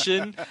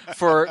ovation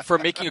for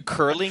making a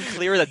curling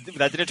clear that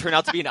didn't turn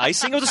out to be an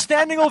icing. It was a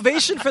standing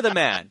ovation for the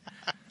man.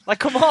 Like,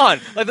 come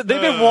on. Like,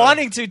 they've been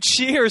wanting to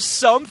cheer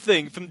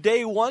something from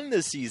day one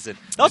this season.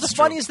 That was the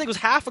funniest thing. It was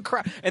half a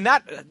crowd. And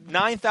that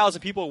 9,000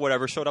 people or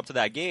whatever showed up to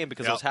that game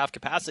because it was half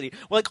capacity.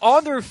 Were, like,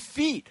 on their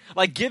feet,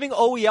 like, giving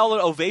OEL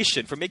an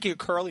ovation for making a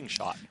curling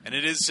shot. And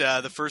it is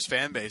the first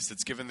fan base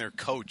that's given their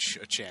coach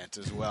a chant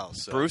as well.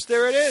 So. Bruce,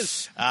 there it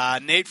is.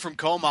 Nate from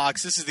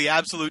Comox, this is the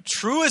absolute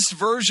truest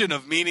version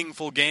of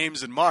meaningful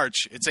games in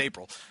March. It's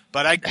April.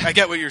 But I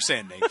get what you're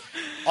saying, Nate.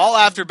 All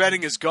after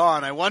betting is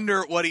gone. I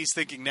wonder what he's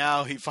thinking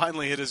now. He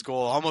finally hit his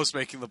goal, almost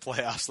making the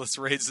playoffs. Let's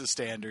raise the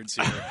standards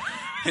here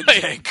in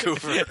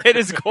Vancouver. hit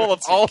his goal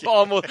of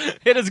almost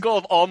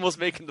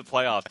making the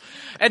playoffs.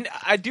 And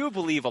I do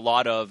believe a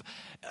lot of.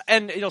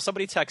 And,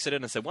 somebody texted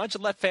in and said, why don't you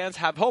let fans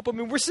have hope? I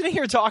mean, we're sitting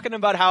here talking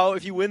about how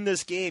if you win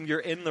this game, you're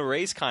in the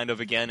race kind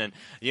of again and,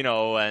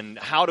 and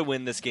how to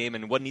win this game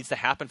and what needs to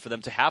happen for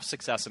them to have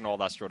success and all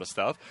that sort of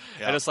stuff.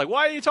 Yeah. And it's like,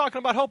 why are you talking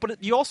about hope?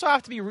 But you also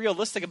have to be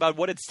realistic about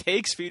what it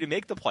takes for you to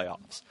make the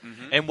playoffs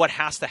and what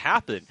has to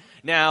happen.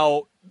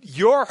 Now,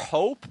 your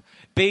hope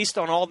based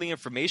on all the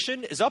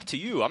information is up to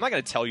you. I'm not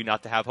going to tell you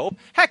not to have hope.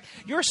 Heck,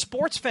 you're a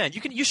sports fan.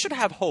 You should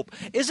have hope.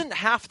 Isn't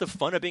half the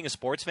fun of being a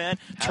sports fan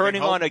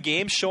turning on a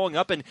game, showing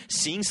up, and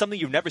seeing something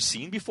you've never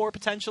seen before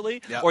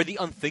potentially, or the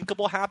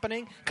unthinkable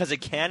happening? Because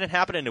it can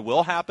happen and it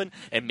will happen,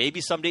 and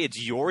maybe someday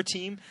it's your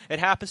team it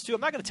happens to.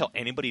 I'm not going to tell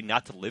anybody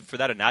not to live for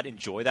that and not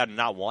enjoy that and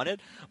not want it.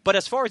 But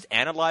as far as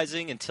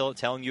analyzing and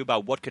telling you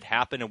about what could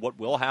happen and what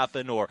will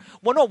happen, or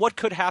what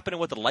could happen and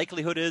what the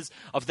likelihood is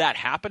of that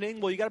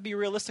happening, well, you got to be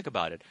realistic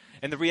about it.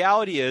 And the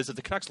reality is, if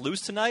the Canucks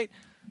lose tonight,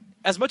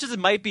 as much as it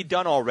might be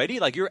done already,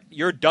 like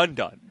you're done.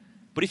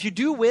 But if you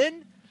do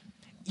win,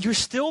 you're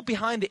still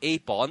behind the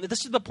 8 ball. And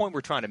this is the point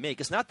we're trying to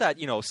make. It's not that,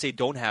 say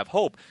don't have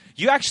hope.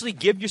 You actually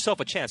give yourself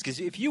a chance. Because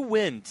if you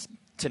win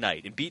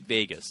tonight and beat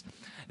Vegas,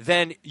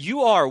 then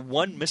you are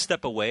one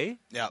misstep away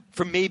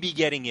from maybe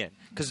getting in.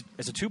 Because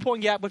there's a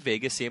 2-point gap with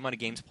Vegas, same amount of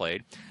games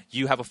played.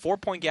 You have a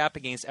 4-point gap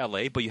against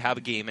LA, but you have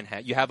a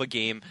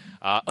game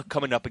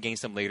coming up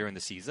against them later in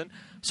the season.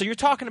 So you're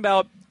talking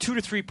about 2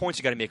 to 3 points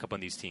you got to make up on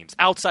these teams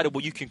outside of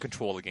what you can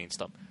control against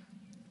them.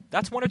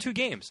 That's 1 or 2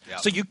 games. Yep.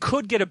 So you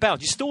could get a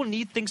bounce. You still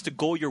need things to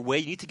go your way.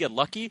 You need to get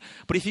lucky.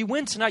 But if you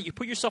win tonight, you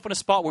put yourself in a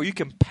spot where you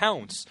can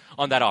pounce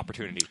on that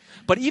opportunity.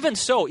 But even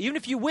so, even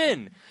if you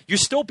win, you're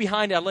still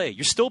behind LA.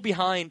 You're still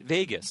behind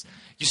Vegas.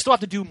 You still have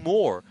to do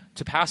more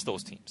to pass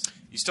those teams.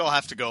 You still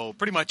have to go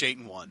pretty much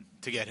 8-1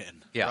 to get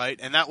in, right?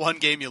 And that one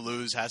game you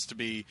lose has to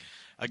be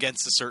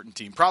against a certain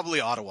team, probably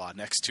Ottawa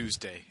next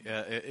Tuesday,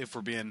 if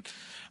we're being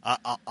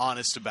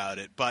honest about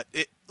it. But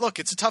look,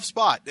 it's a tough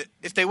spot.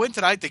 If they win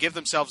tonight, they give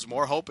themselves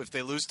more hope. If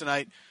they lose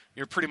tonight,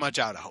 you're pretty much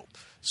out of hope.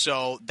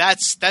 So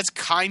that's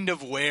kind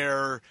of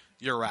where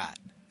you're at.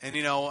 And,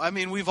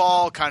 we've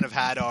all kind of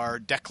had our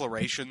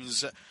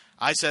declarations.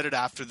 I said it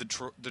after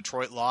the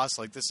Detroit loss,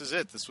 like this is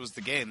it. This was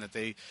the game that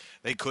they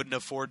couldn't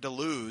afford to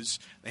lose.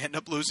 They ended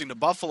up losing to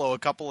Buffalo a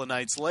couple of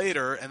nights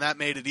later, and that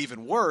made it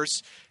even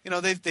worse.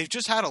 They've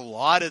just had a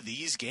lot of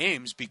these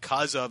games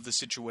because of the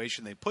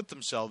situation they put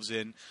themselves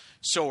in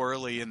so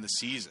early in the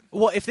season.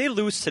 Well, if they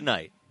lose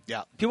tonight,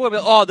 people will be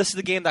like, this is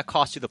the game that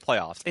cost you the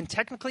playoffs. And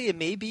technically it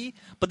may be,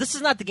 but this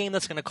is not the game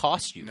that's going to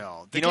cost you.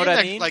 No. You know what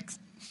I mean?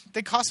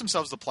 They cost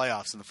themselves the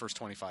playoffs in the first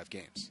 25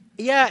 games.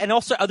 Yeah, and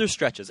also other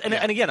stretches. And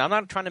again, I'm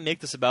not trying to make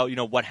this about,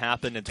 what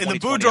happened in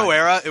 2020. In the Boudreau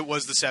era, it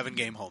was the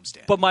 7-game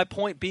homestand. But my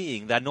point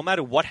being that no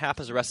matter what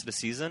happens the rest of the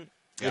season,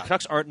 the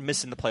Canucks aren't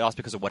missing the playoffs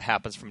because of what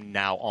happens from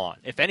now on.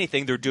 If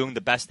anything, they're doing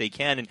the best they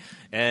can,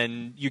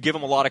 and you give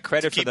them a lot of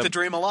credit for them. Keep the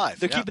dream alive.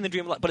 They're keeping the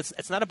dream alive. But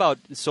it's not about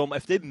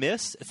if they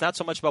miss, it's not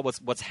so much about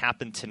what's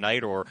happened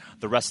tonight or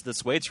the rest of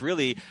this way. It's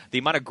really the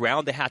amount of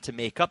ground they had to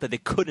make up that they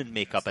couldn't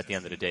make up at the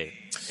end of the day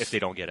if they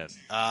don't get in.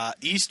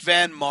 East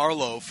Van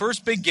Marlow.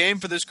 First big game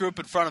for this group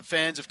in front of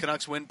fans. If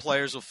Canucks win,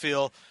 players will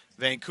feel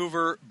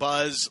Vancouver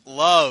buzz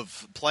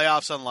love.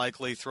 Playoffs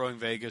unlikely. Throwing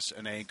Vegas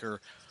an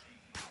anchor.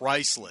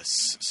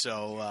 Priceless.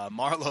 So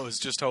Marlowe is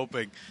just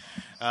hoping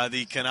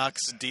the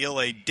Canucks deal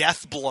a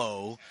death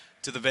blow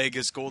to the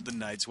Vegas Golden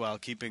Knights while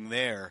keeping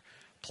their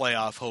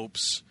playoff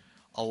hopes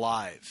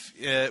alive.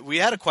 We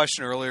had a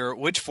question earlier,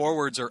 which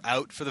forwards are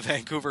out for the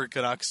Vancouver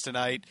Canucks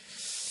tonight?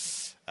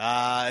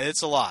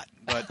 It's a lot.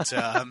 But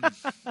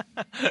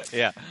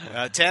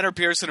Tanner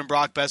Pearson and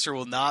Brock Besser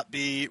will not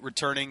be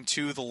returning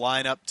to the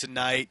lineup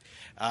tonight.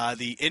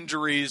 The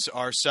injuries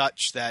are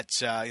such that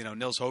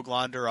Nils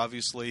Höglander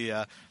obviously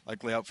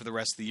likely out for the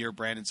rest of the year.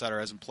 Brandon Sutter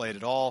hasn't played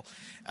at all.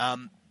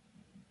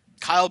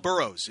 Kyle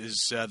Burroughs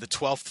is the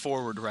 12th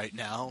forward right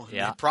now.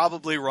 Yeah. They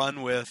probably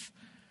run with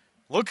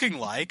looking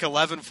like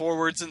 11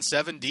 forwards and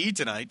 7D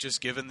tonight,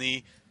 just given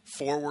the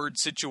forward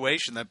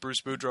situation that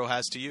Bruce Boudreau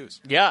has to use.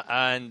 Yeah,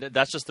 and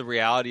that's just the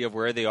reality of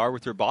where they are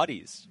with their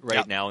bodies right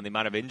Yep. now and the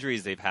amount of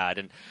injuries they've had.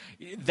 And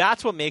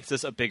that's what makes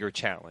this a bigger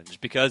challenge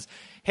because,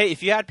 hey,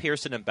 if you had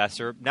Pearson and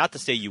Besser, not to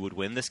say you would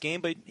win this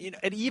game, but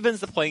it evens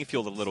the playing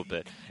field a little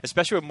bit,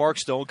 especially with Mark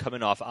Stone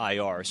coming off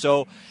IR.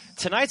 So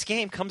tonight's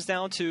game comes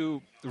down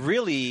to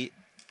really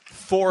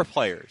 4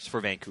 players for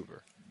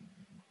Vancouver.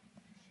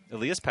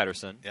 Elias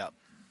Pettersson, Yep.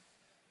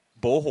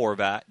 Bo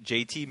Horvat,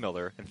 JT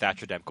Miller, and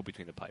Thatcher Demko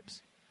between the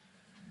pipes.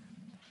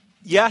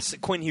 Yes,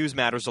 Quinn Hughes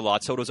matters a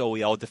lot. So does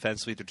OEL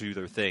defensively to do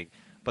their thing.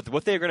 But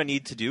what they're going to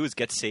need to do is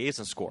get saves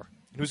and score.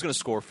 And who's going to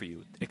score for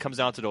you? It comes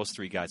down to those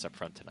 3 guys up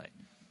front tonight.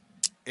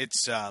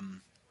 It's,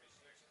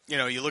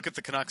 you look at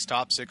the Canucks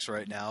top 6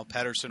 right now,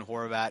 Pettersson,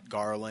 Horvat,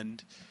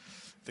 Garland.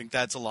 I think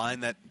that's a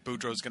line that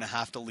Boudreau's going to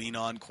have to lean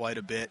on quite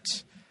a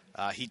bit.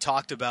 He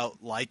talked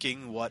about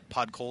liking what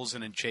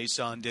Podkolzin and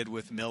Chiasson did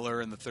with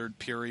Miller in the third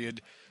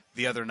period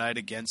the other night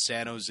against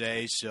San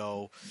Jose,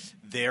 so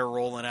they're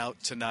rolling out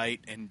tonight.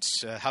 And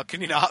how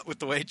can you not with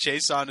the way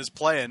Chiasson is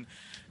playing?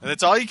 And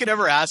that's all you could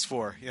ever ask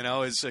for,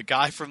 is a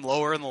guy from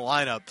lower in the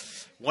lineup,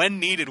 when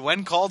needed,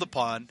 when called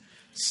upon,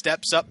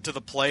 steps up to the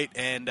plate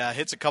and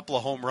hits a couple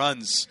of home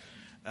runs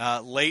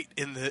late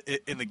in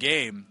the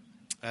game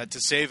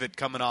to save it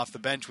coming off the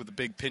bench with a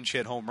big pinch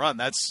hit home run.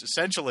 That's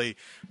essentially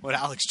what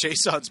Alex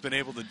Chiasson's been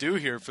able to do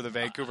here for the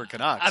Vancouver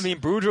Canucks. I mean,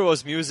 Boudreau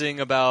was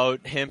musing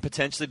about him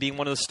potentially being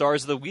one of the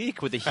stars of the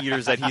week with the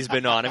heaters that he's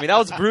been on. I mean, that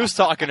was Bruce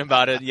talking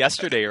about it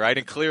yesterday, right?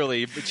 And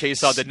clearly,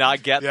 Chiasson did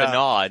not get the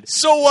nod.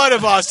 So what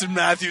if Austin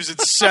Matthews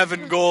had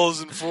 7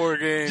 goals in 4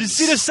 games? Did you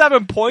see the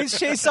 7 points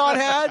Chiasson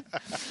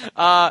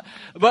had?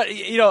 But,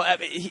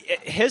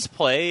 his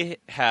play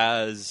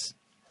has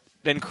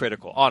been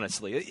critical,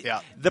 honestly.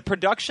 Yeah. The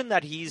production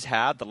that he's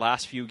had the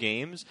last few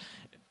games,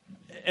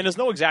 and there's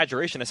no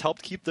exaggeration, has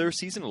helped keep their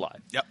season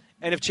alive. Yep.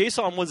 And if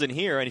Chiasson wasn't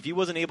here, and if he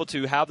wasn't able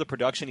to have the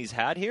production he's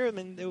had here, I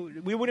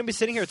mean, we wouldn't be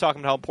sitting here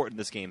talking about how important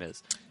this game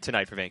is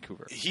tonight for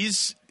Vancouver.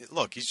 He's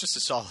just a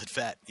solid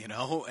vet,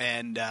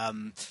 and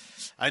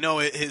I know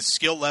his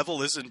skill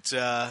level isn't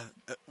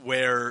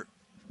where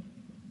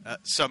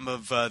some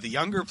of the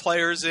younger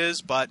players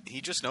is, but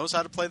he just knows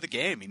how to play the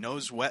game. He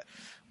knows what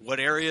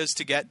areas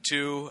to get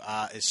to,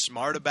 is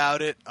smart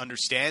about it,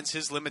 understands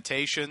his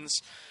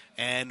limitations,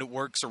 and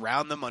works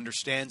around them,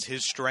 understands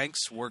his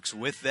strengths, works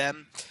with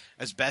them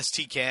as best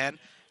he can,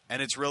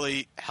 and it's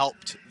really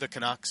helped the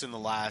Canucks in the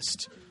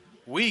last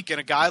week. And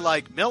a guy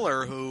like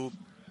Miller who,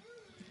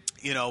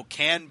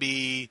 can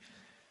be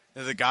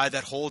the guy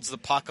that holds the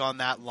puck on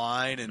that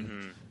line,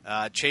 and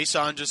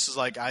Chiasson just is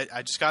like,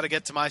 I just got to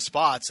get to my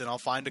spots, and I'll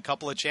find a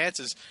couple of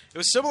chances. It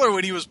was similar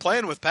when he was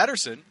playing with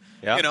Pettersson.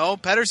 Yep.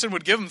 Pettersson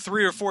would give him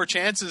 3 or 4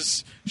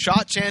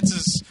 shot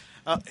chances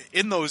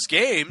in those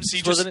games.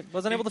 He wasn't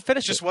able to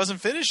finish. Just wasn't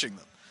finishing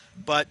them.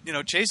 But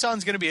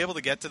Chiasson's going to be able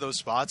to get to those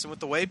spots, and with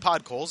the way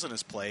Podkolzin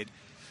has played,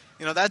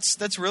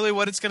 that's really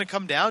what it's going to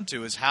come down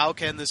to: is how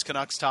can this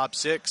Canucks top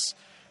 6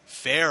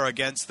 fare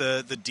against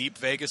the deep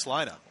Vegas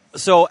lineup?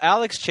 So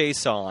Alex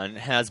Chiasson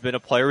has been a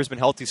player who's been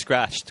healthy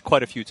scratched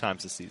quite a few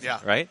times this season,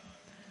 right?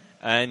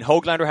 And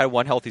Höglander had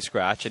 1 healthy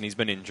scratch, and he's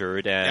been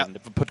injured. And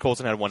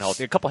Podkolzin had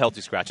a couple healthy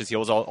scratches. He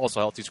was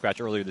also a healthy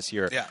scratch earlier this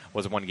year. Yeah.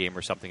 Was 1 game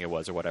or something it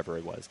was, or whatever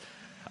it was.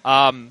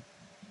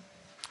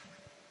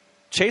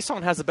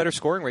 Chiasson has a better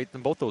scoring rate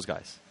than both those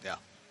guys. Yeah.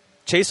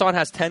 Chiasson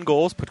has 10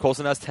 goals.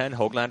 Podkolzin has 10.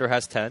 Höglander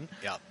has 10.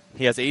 Yeah.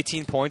 He has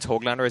 18 points.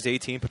 Höglander has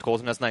 18.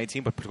 Podkolzin has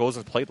 19. But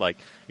Podkolzin's played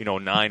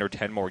 9 or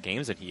 10 more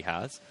games than he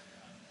has.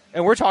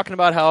 And we're talking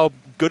about how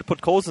good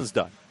Podkolzin's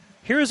done.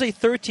 Here's a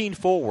 13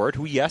 forward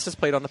who, yes, has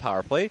played on the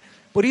power play,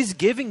 but he's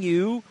giving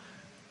you,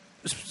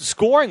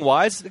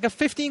 scoring-wise, a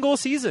 15-goal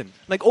season.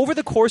 Over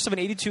the course of an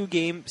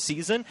 82-game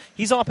season,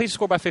 he's on pace to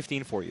score by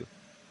 15 for you.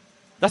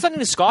 That's not even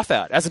to scoff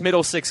at as a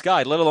middle 6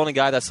 guy, let alone a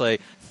guy that's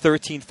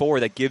 13 forward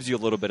that gives you a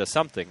little bit of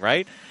something,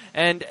 right?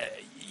 And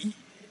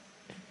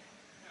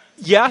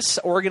yes,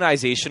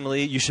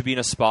 organizationally, you should be in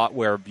a spot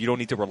where you don't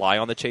need to rely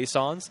on the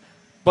Chiassons.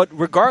 But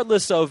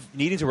regardless of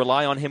needing to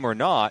rely on him or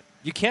not,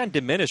 you can't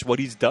diminish what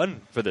he's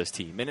done for this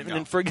team.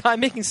 And for a guy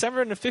making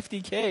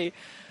 $750K,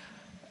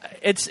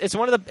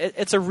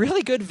 it's a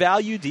really good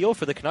value deal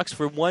for the Canucks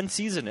for 1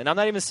 season. And I'm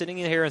not even sitting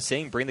in here and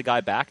saying bring the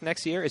guy back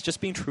next year. It's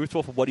just being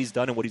truthful for what he's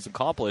done and what he's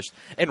accomplished.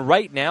 And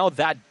right now,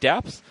 that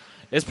depth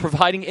is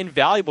providing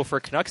invaluable for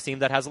a Canucks team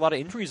that has a lot of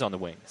injuries on the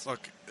wings.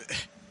 Look,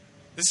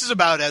 this is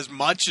about as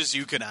much as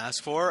you can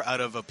ask for out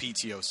of a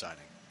PTO signing.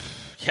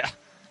 Yeah.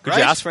 Could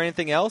you ask for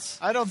anything else?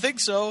 I don't think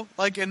so.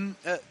 In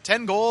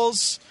 10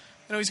 goals,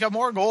 he's got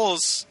more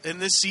goals in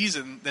this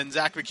season than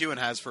Zach McEwen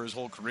has for his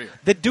whole career.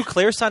 Did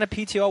Duclair sign a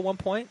PTO at one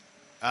point?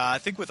 I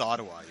think with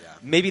Ottawa, yeah.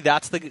 Maybe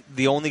that's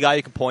the only guy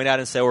you can point at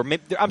and say, or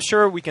maybe, I'm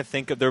sure we can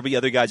think of, there'll be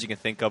other guys you can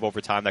think of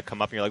over time that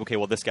come up and you're like, okay,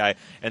 well, this guy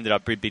ended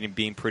up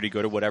being pretty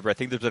good or whatever. I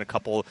think there's been a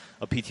couple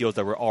of PTOs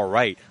that were all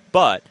right.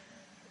 But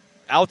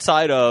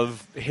outside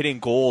of hitting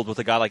gold with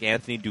a guy like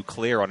Anthony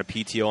Duclair on a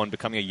PTO and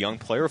becoming a young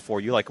player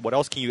for you, like what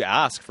else can you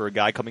ask for a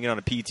guy coming in on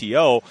a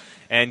PTO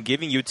and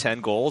giving you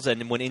 10 goals,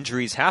 and when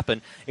injuries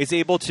happen, is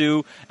able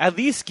to at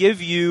least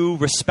give you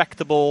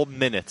respectable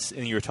minutes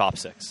in your top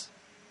six?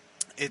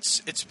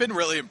 It's been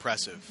really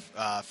impressive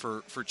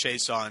for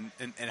Chiasson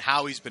and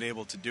how he's been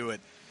able to do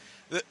it.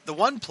 The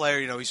one player,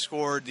 he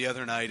scored the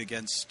other night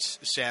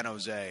against San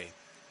Jose.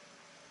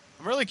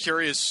 I'm really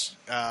curious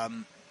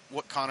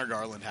what Connor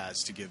Garland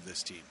has to give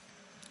this team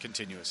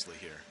continuously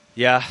here.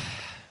 Yeah.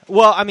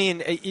 Well, I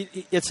mean,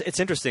 it's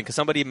interesting because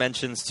somebody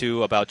mentions,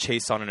 too, about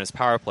Chiasson and his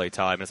power play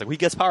time. And it's like, he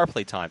gets power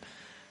play time.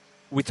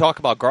 We talk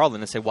about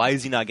Garland and say, why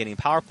is he not getting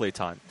power play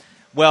time?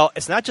 Well,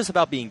 it's not just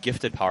about being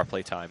gifted power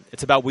play time.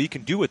 It's about what you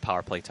can do with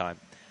power play time.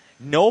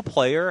 No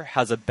player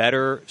has a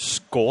better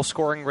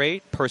goal-scoring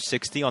rate per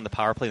 60 on the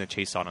power play than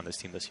Chiasson on this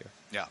team this year.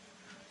 Yeah.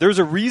 There's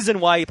a reason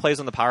why he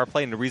plays on the power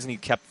play and the reason he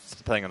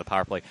kept playing on the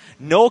power play.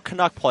 No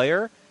Canuck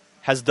player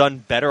has done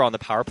better on the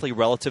power play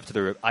relative to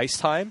their ice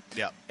time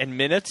and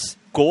minutes,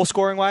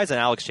 goal-scoring-wise, than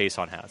Alex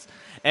Chiasson has.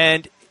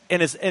 And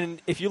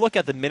if you look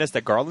at the minutes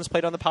that Garland's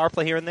played on the power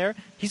play here and there,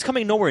 he's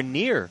coming nowhere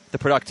near the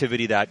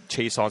productivity that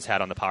Chiasson's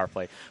had on the power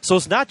play. So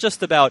it's not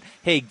just about,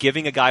 hey,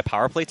 giving a guy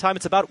power play time.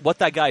 It's about what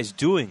that guy's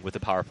doing with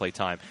the power play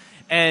time.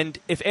 And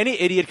if any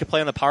idiot could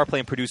play on the power play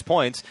and produce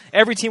points,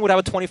 every team would have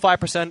a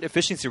 25%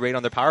 efficiency rate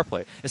on their power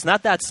play. It's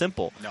not that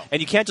simple. No. And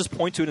you can't just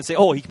point to it and say,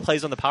 oh, he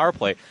plays on the power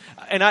play.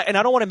 And I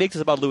don't want to make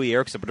this about Louis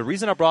Eriksson, but the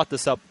reason I brought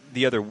this up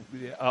the other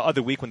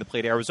week when they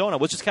played Arizona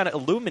was just kind of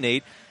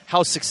illuminate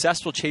how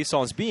successful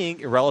Chiasson's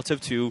being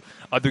relative to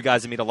other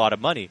guys that made a lot of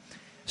money.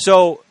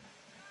 So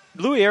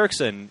Louis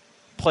Eriksson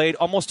played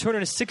almost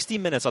 260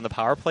 minutes on the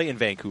power play in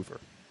Vancouver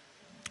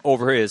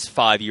over his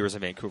 5 years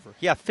in Vancouver.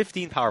 He had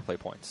 15 power play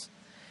points.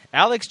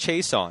 Alex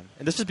Chiasson,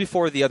 and this is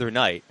before the other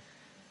night,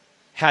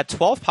 had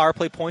 12 power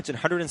play points and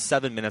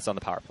 107 minutes on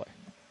the power play.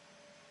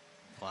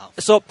 Wow.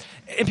 So,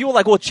 and people are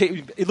like, well,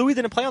 Louis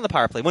didn't play on the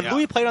power play. When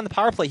Louis played on the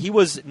power play, he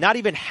was not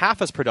even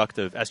half as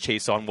productive as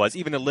Chiasson was,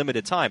 even in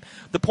limited time.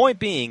 The point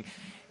being,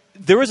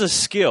 there is a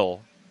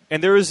skill,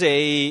 and there is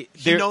a...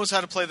 He knows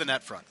how to play the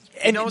net front.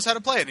 He knows how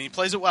to play it, and he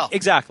plays it well.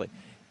 Exactly.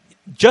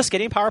 Just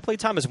getting power play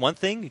time is one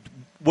thing.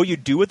 What you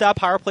do with that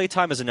power play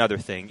time is another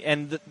thing.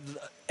 And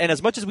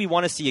as much as we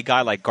want to see a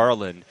guy like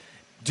Garland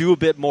do a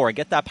bit more and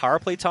get that power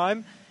play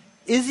time,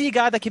 is he a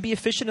guy that can be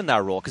efficient in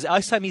that role? Because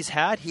ice time he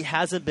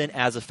hasn't been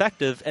as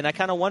effective. And I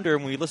kind of wonder,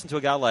 when we listen to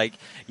a guy like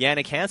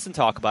Jannik Hansen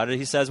talk about it,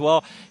 he says,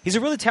 well, he's a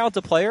really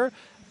talented player,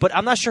 but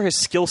I'm not sure his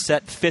skill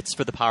set fits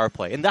for the power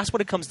play. And that's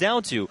what it comes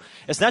down to.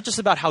 It's not just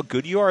about how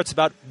good you are. It's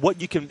about what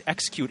you can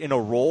execute in a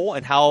role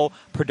and how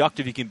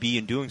productive you can be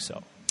in doing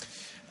so.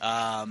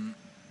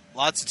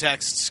 Lots of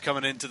texts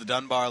coming into the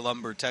Dunbar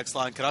Lumber text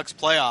line. Canucks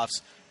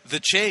playoffs. The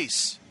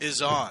chase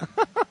is on.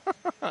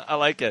 I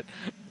like it.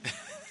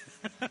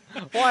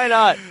 Why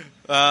not?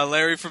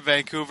 Larry from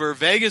Vancouver.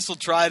 Vegas will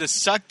try to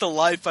suck the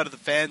life out of the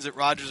fans at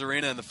Rogers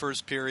Arena in the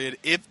first period.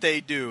 If they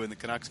do, and the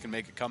Canucks can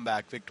make a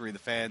comeback victory, the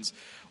fans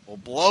will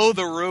blow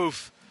the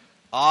roof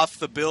off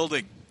the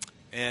building.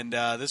 And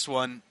this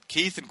one,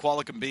 Keith in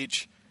Qualicum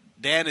Beach.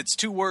 Dan, it's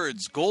 2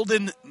 words.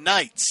 Golden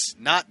Knights,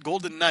 not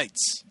Golden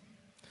Knights.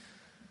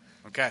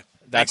 Okay.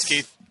 Thanks,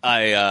 Keith.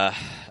 I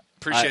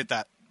appreciate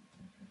that.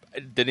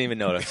 Didn't even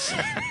notice.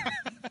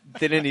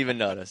 Didn't even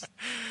notice.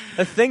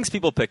 The things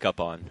people pick up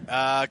on.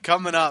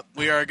 Coming up,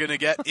 we are going to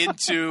get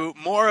into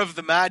more of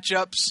the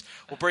matchups.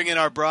 We'll bring in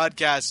our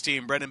broadcast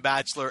team, Brendan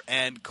Batchelor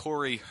and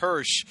Corey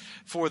Hirsch,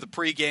 for the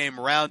pregame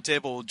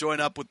roundtable. We'll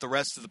join up with the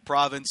rest of the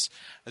province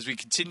as we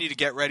continue to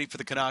get ready for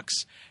the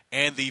Canucks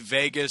and the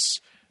Vegas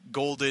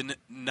Golden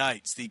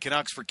Knights. The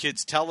Canucks for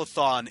Kids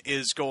Telethon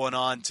is going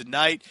on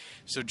tonight.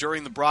 So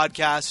during the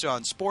broadcast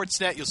on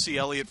Sportsnet, you'll see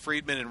Elliot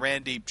Friedman and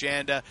Randeep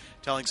Janda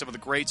telling some of the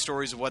great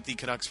stories of what the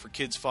Canucks for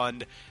Kids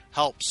Fund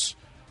helps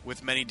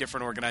with many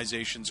different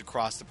organizations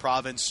across the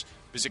province.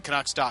 Visit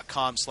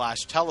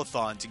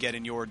Canucks.com/telethon to get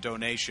in your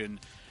donation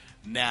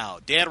now.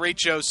 Dan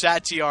Riccio,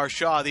 Satyar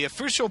Shah. The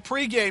official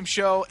pregame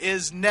show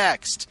is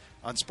next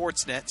on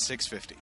Sportsnet 650.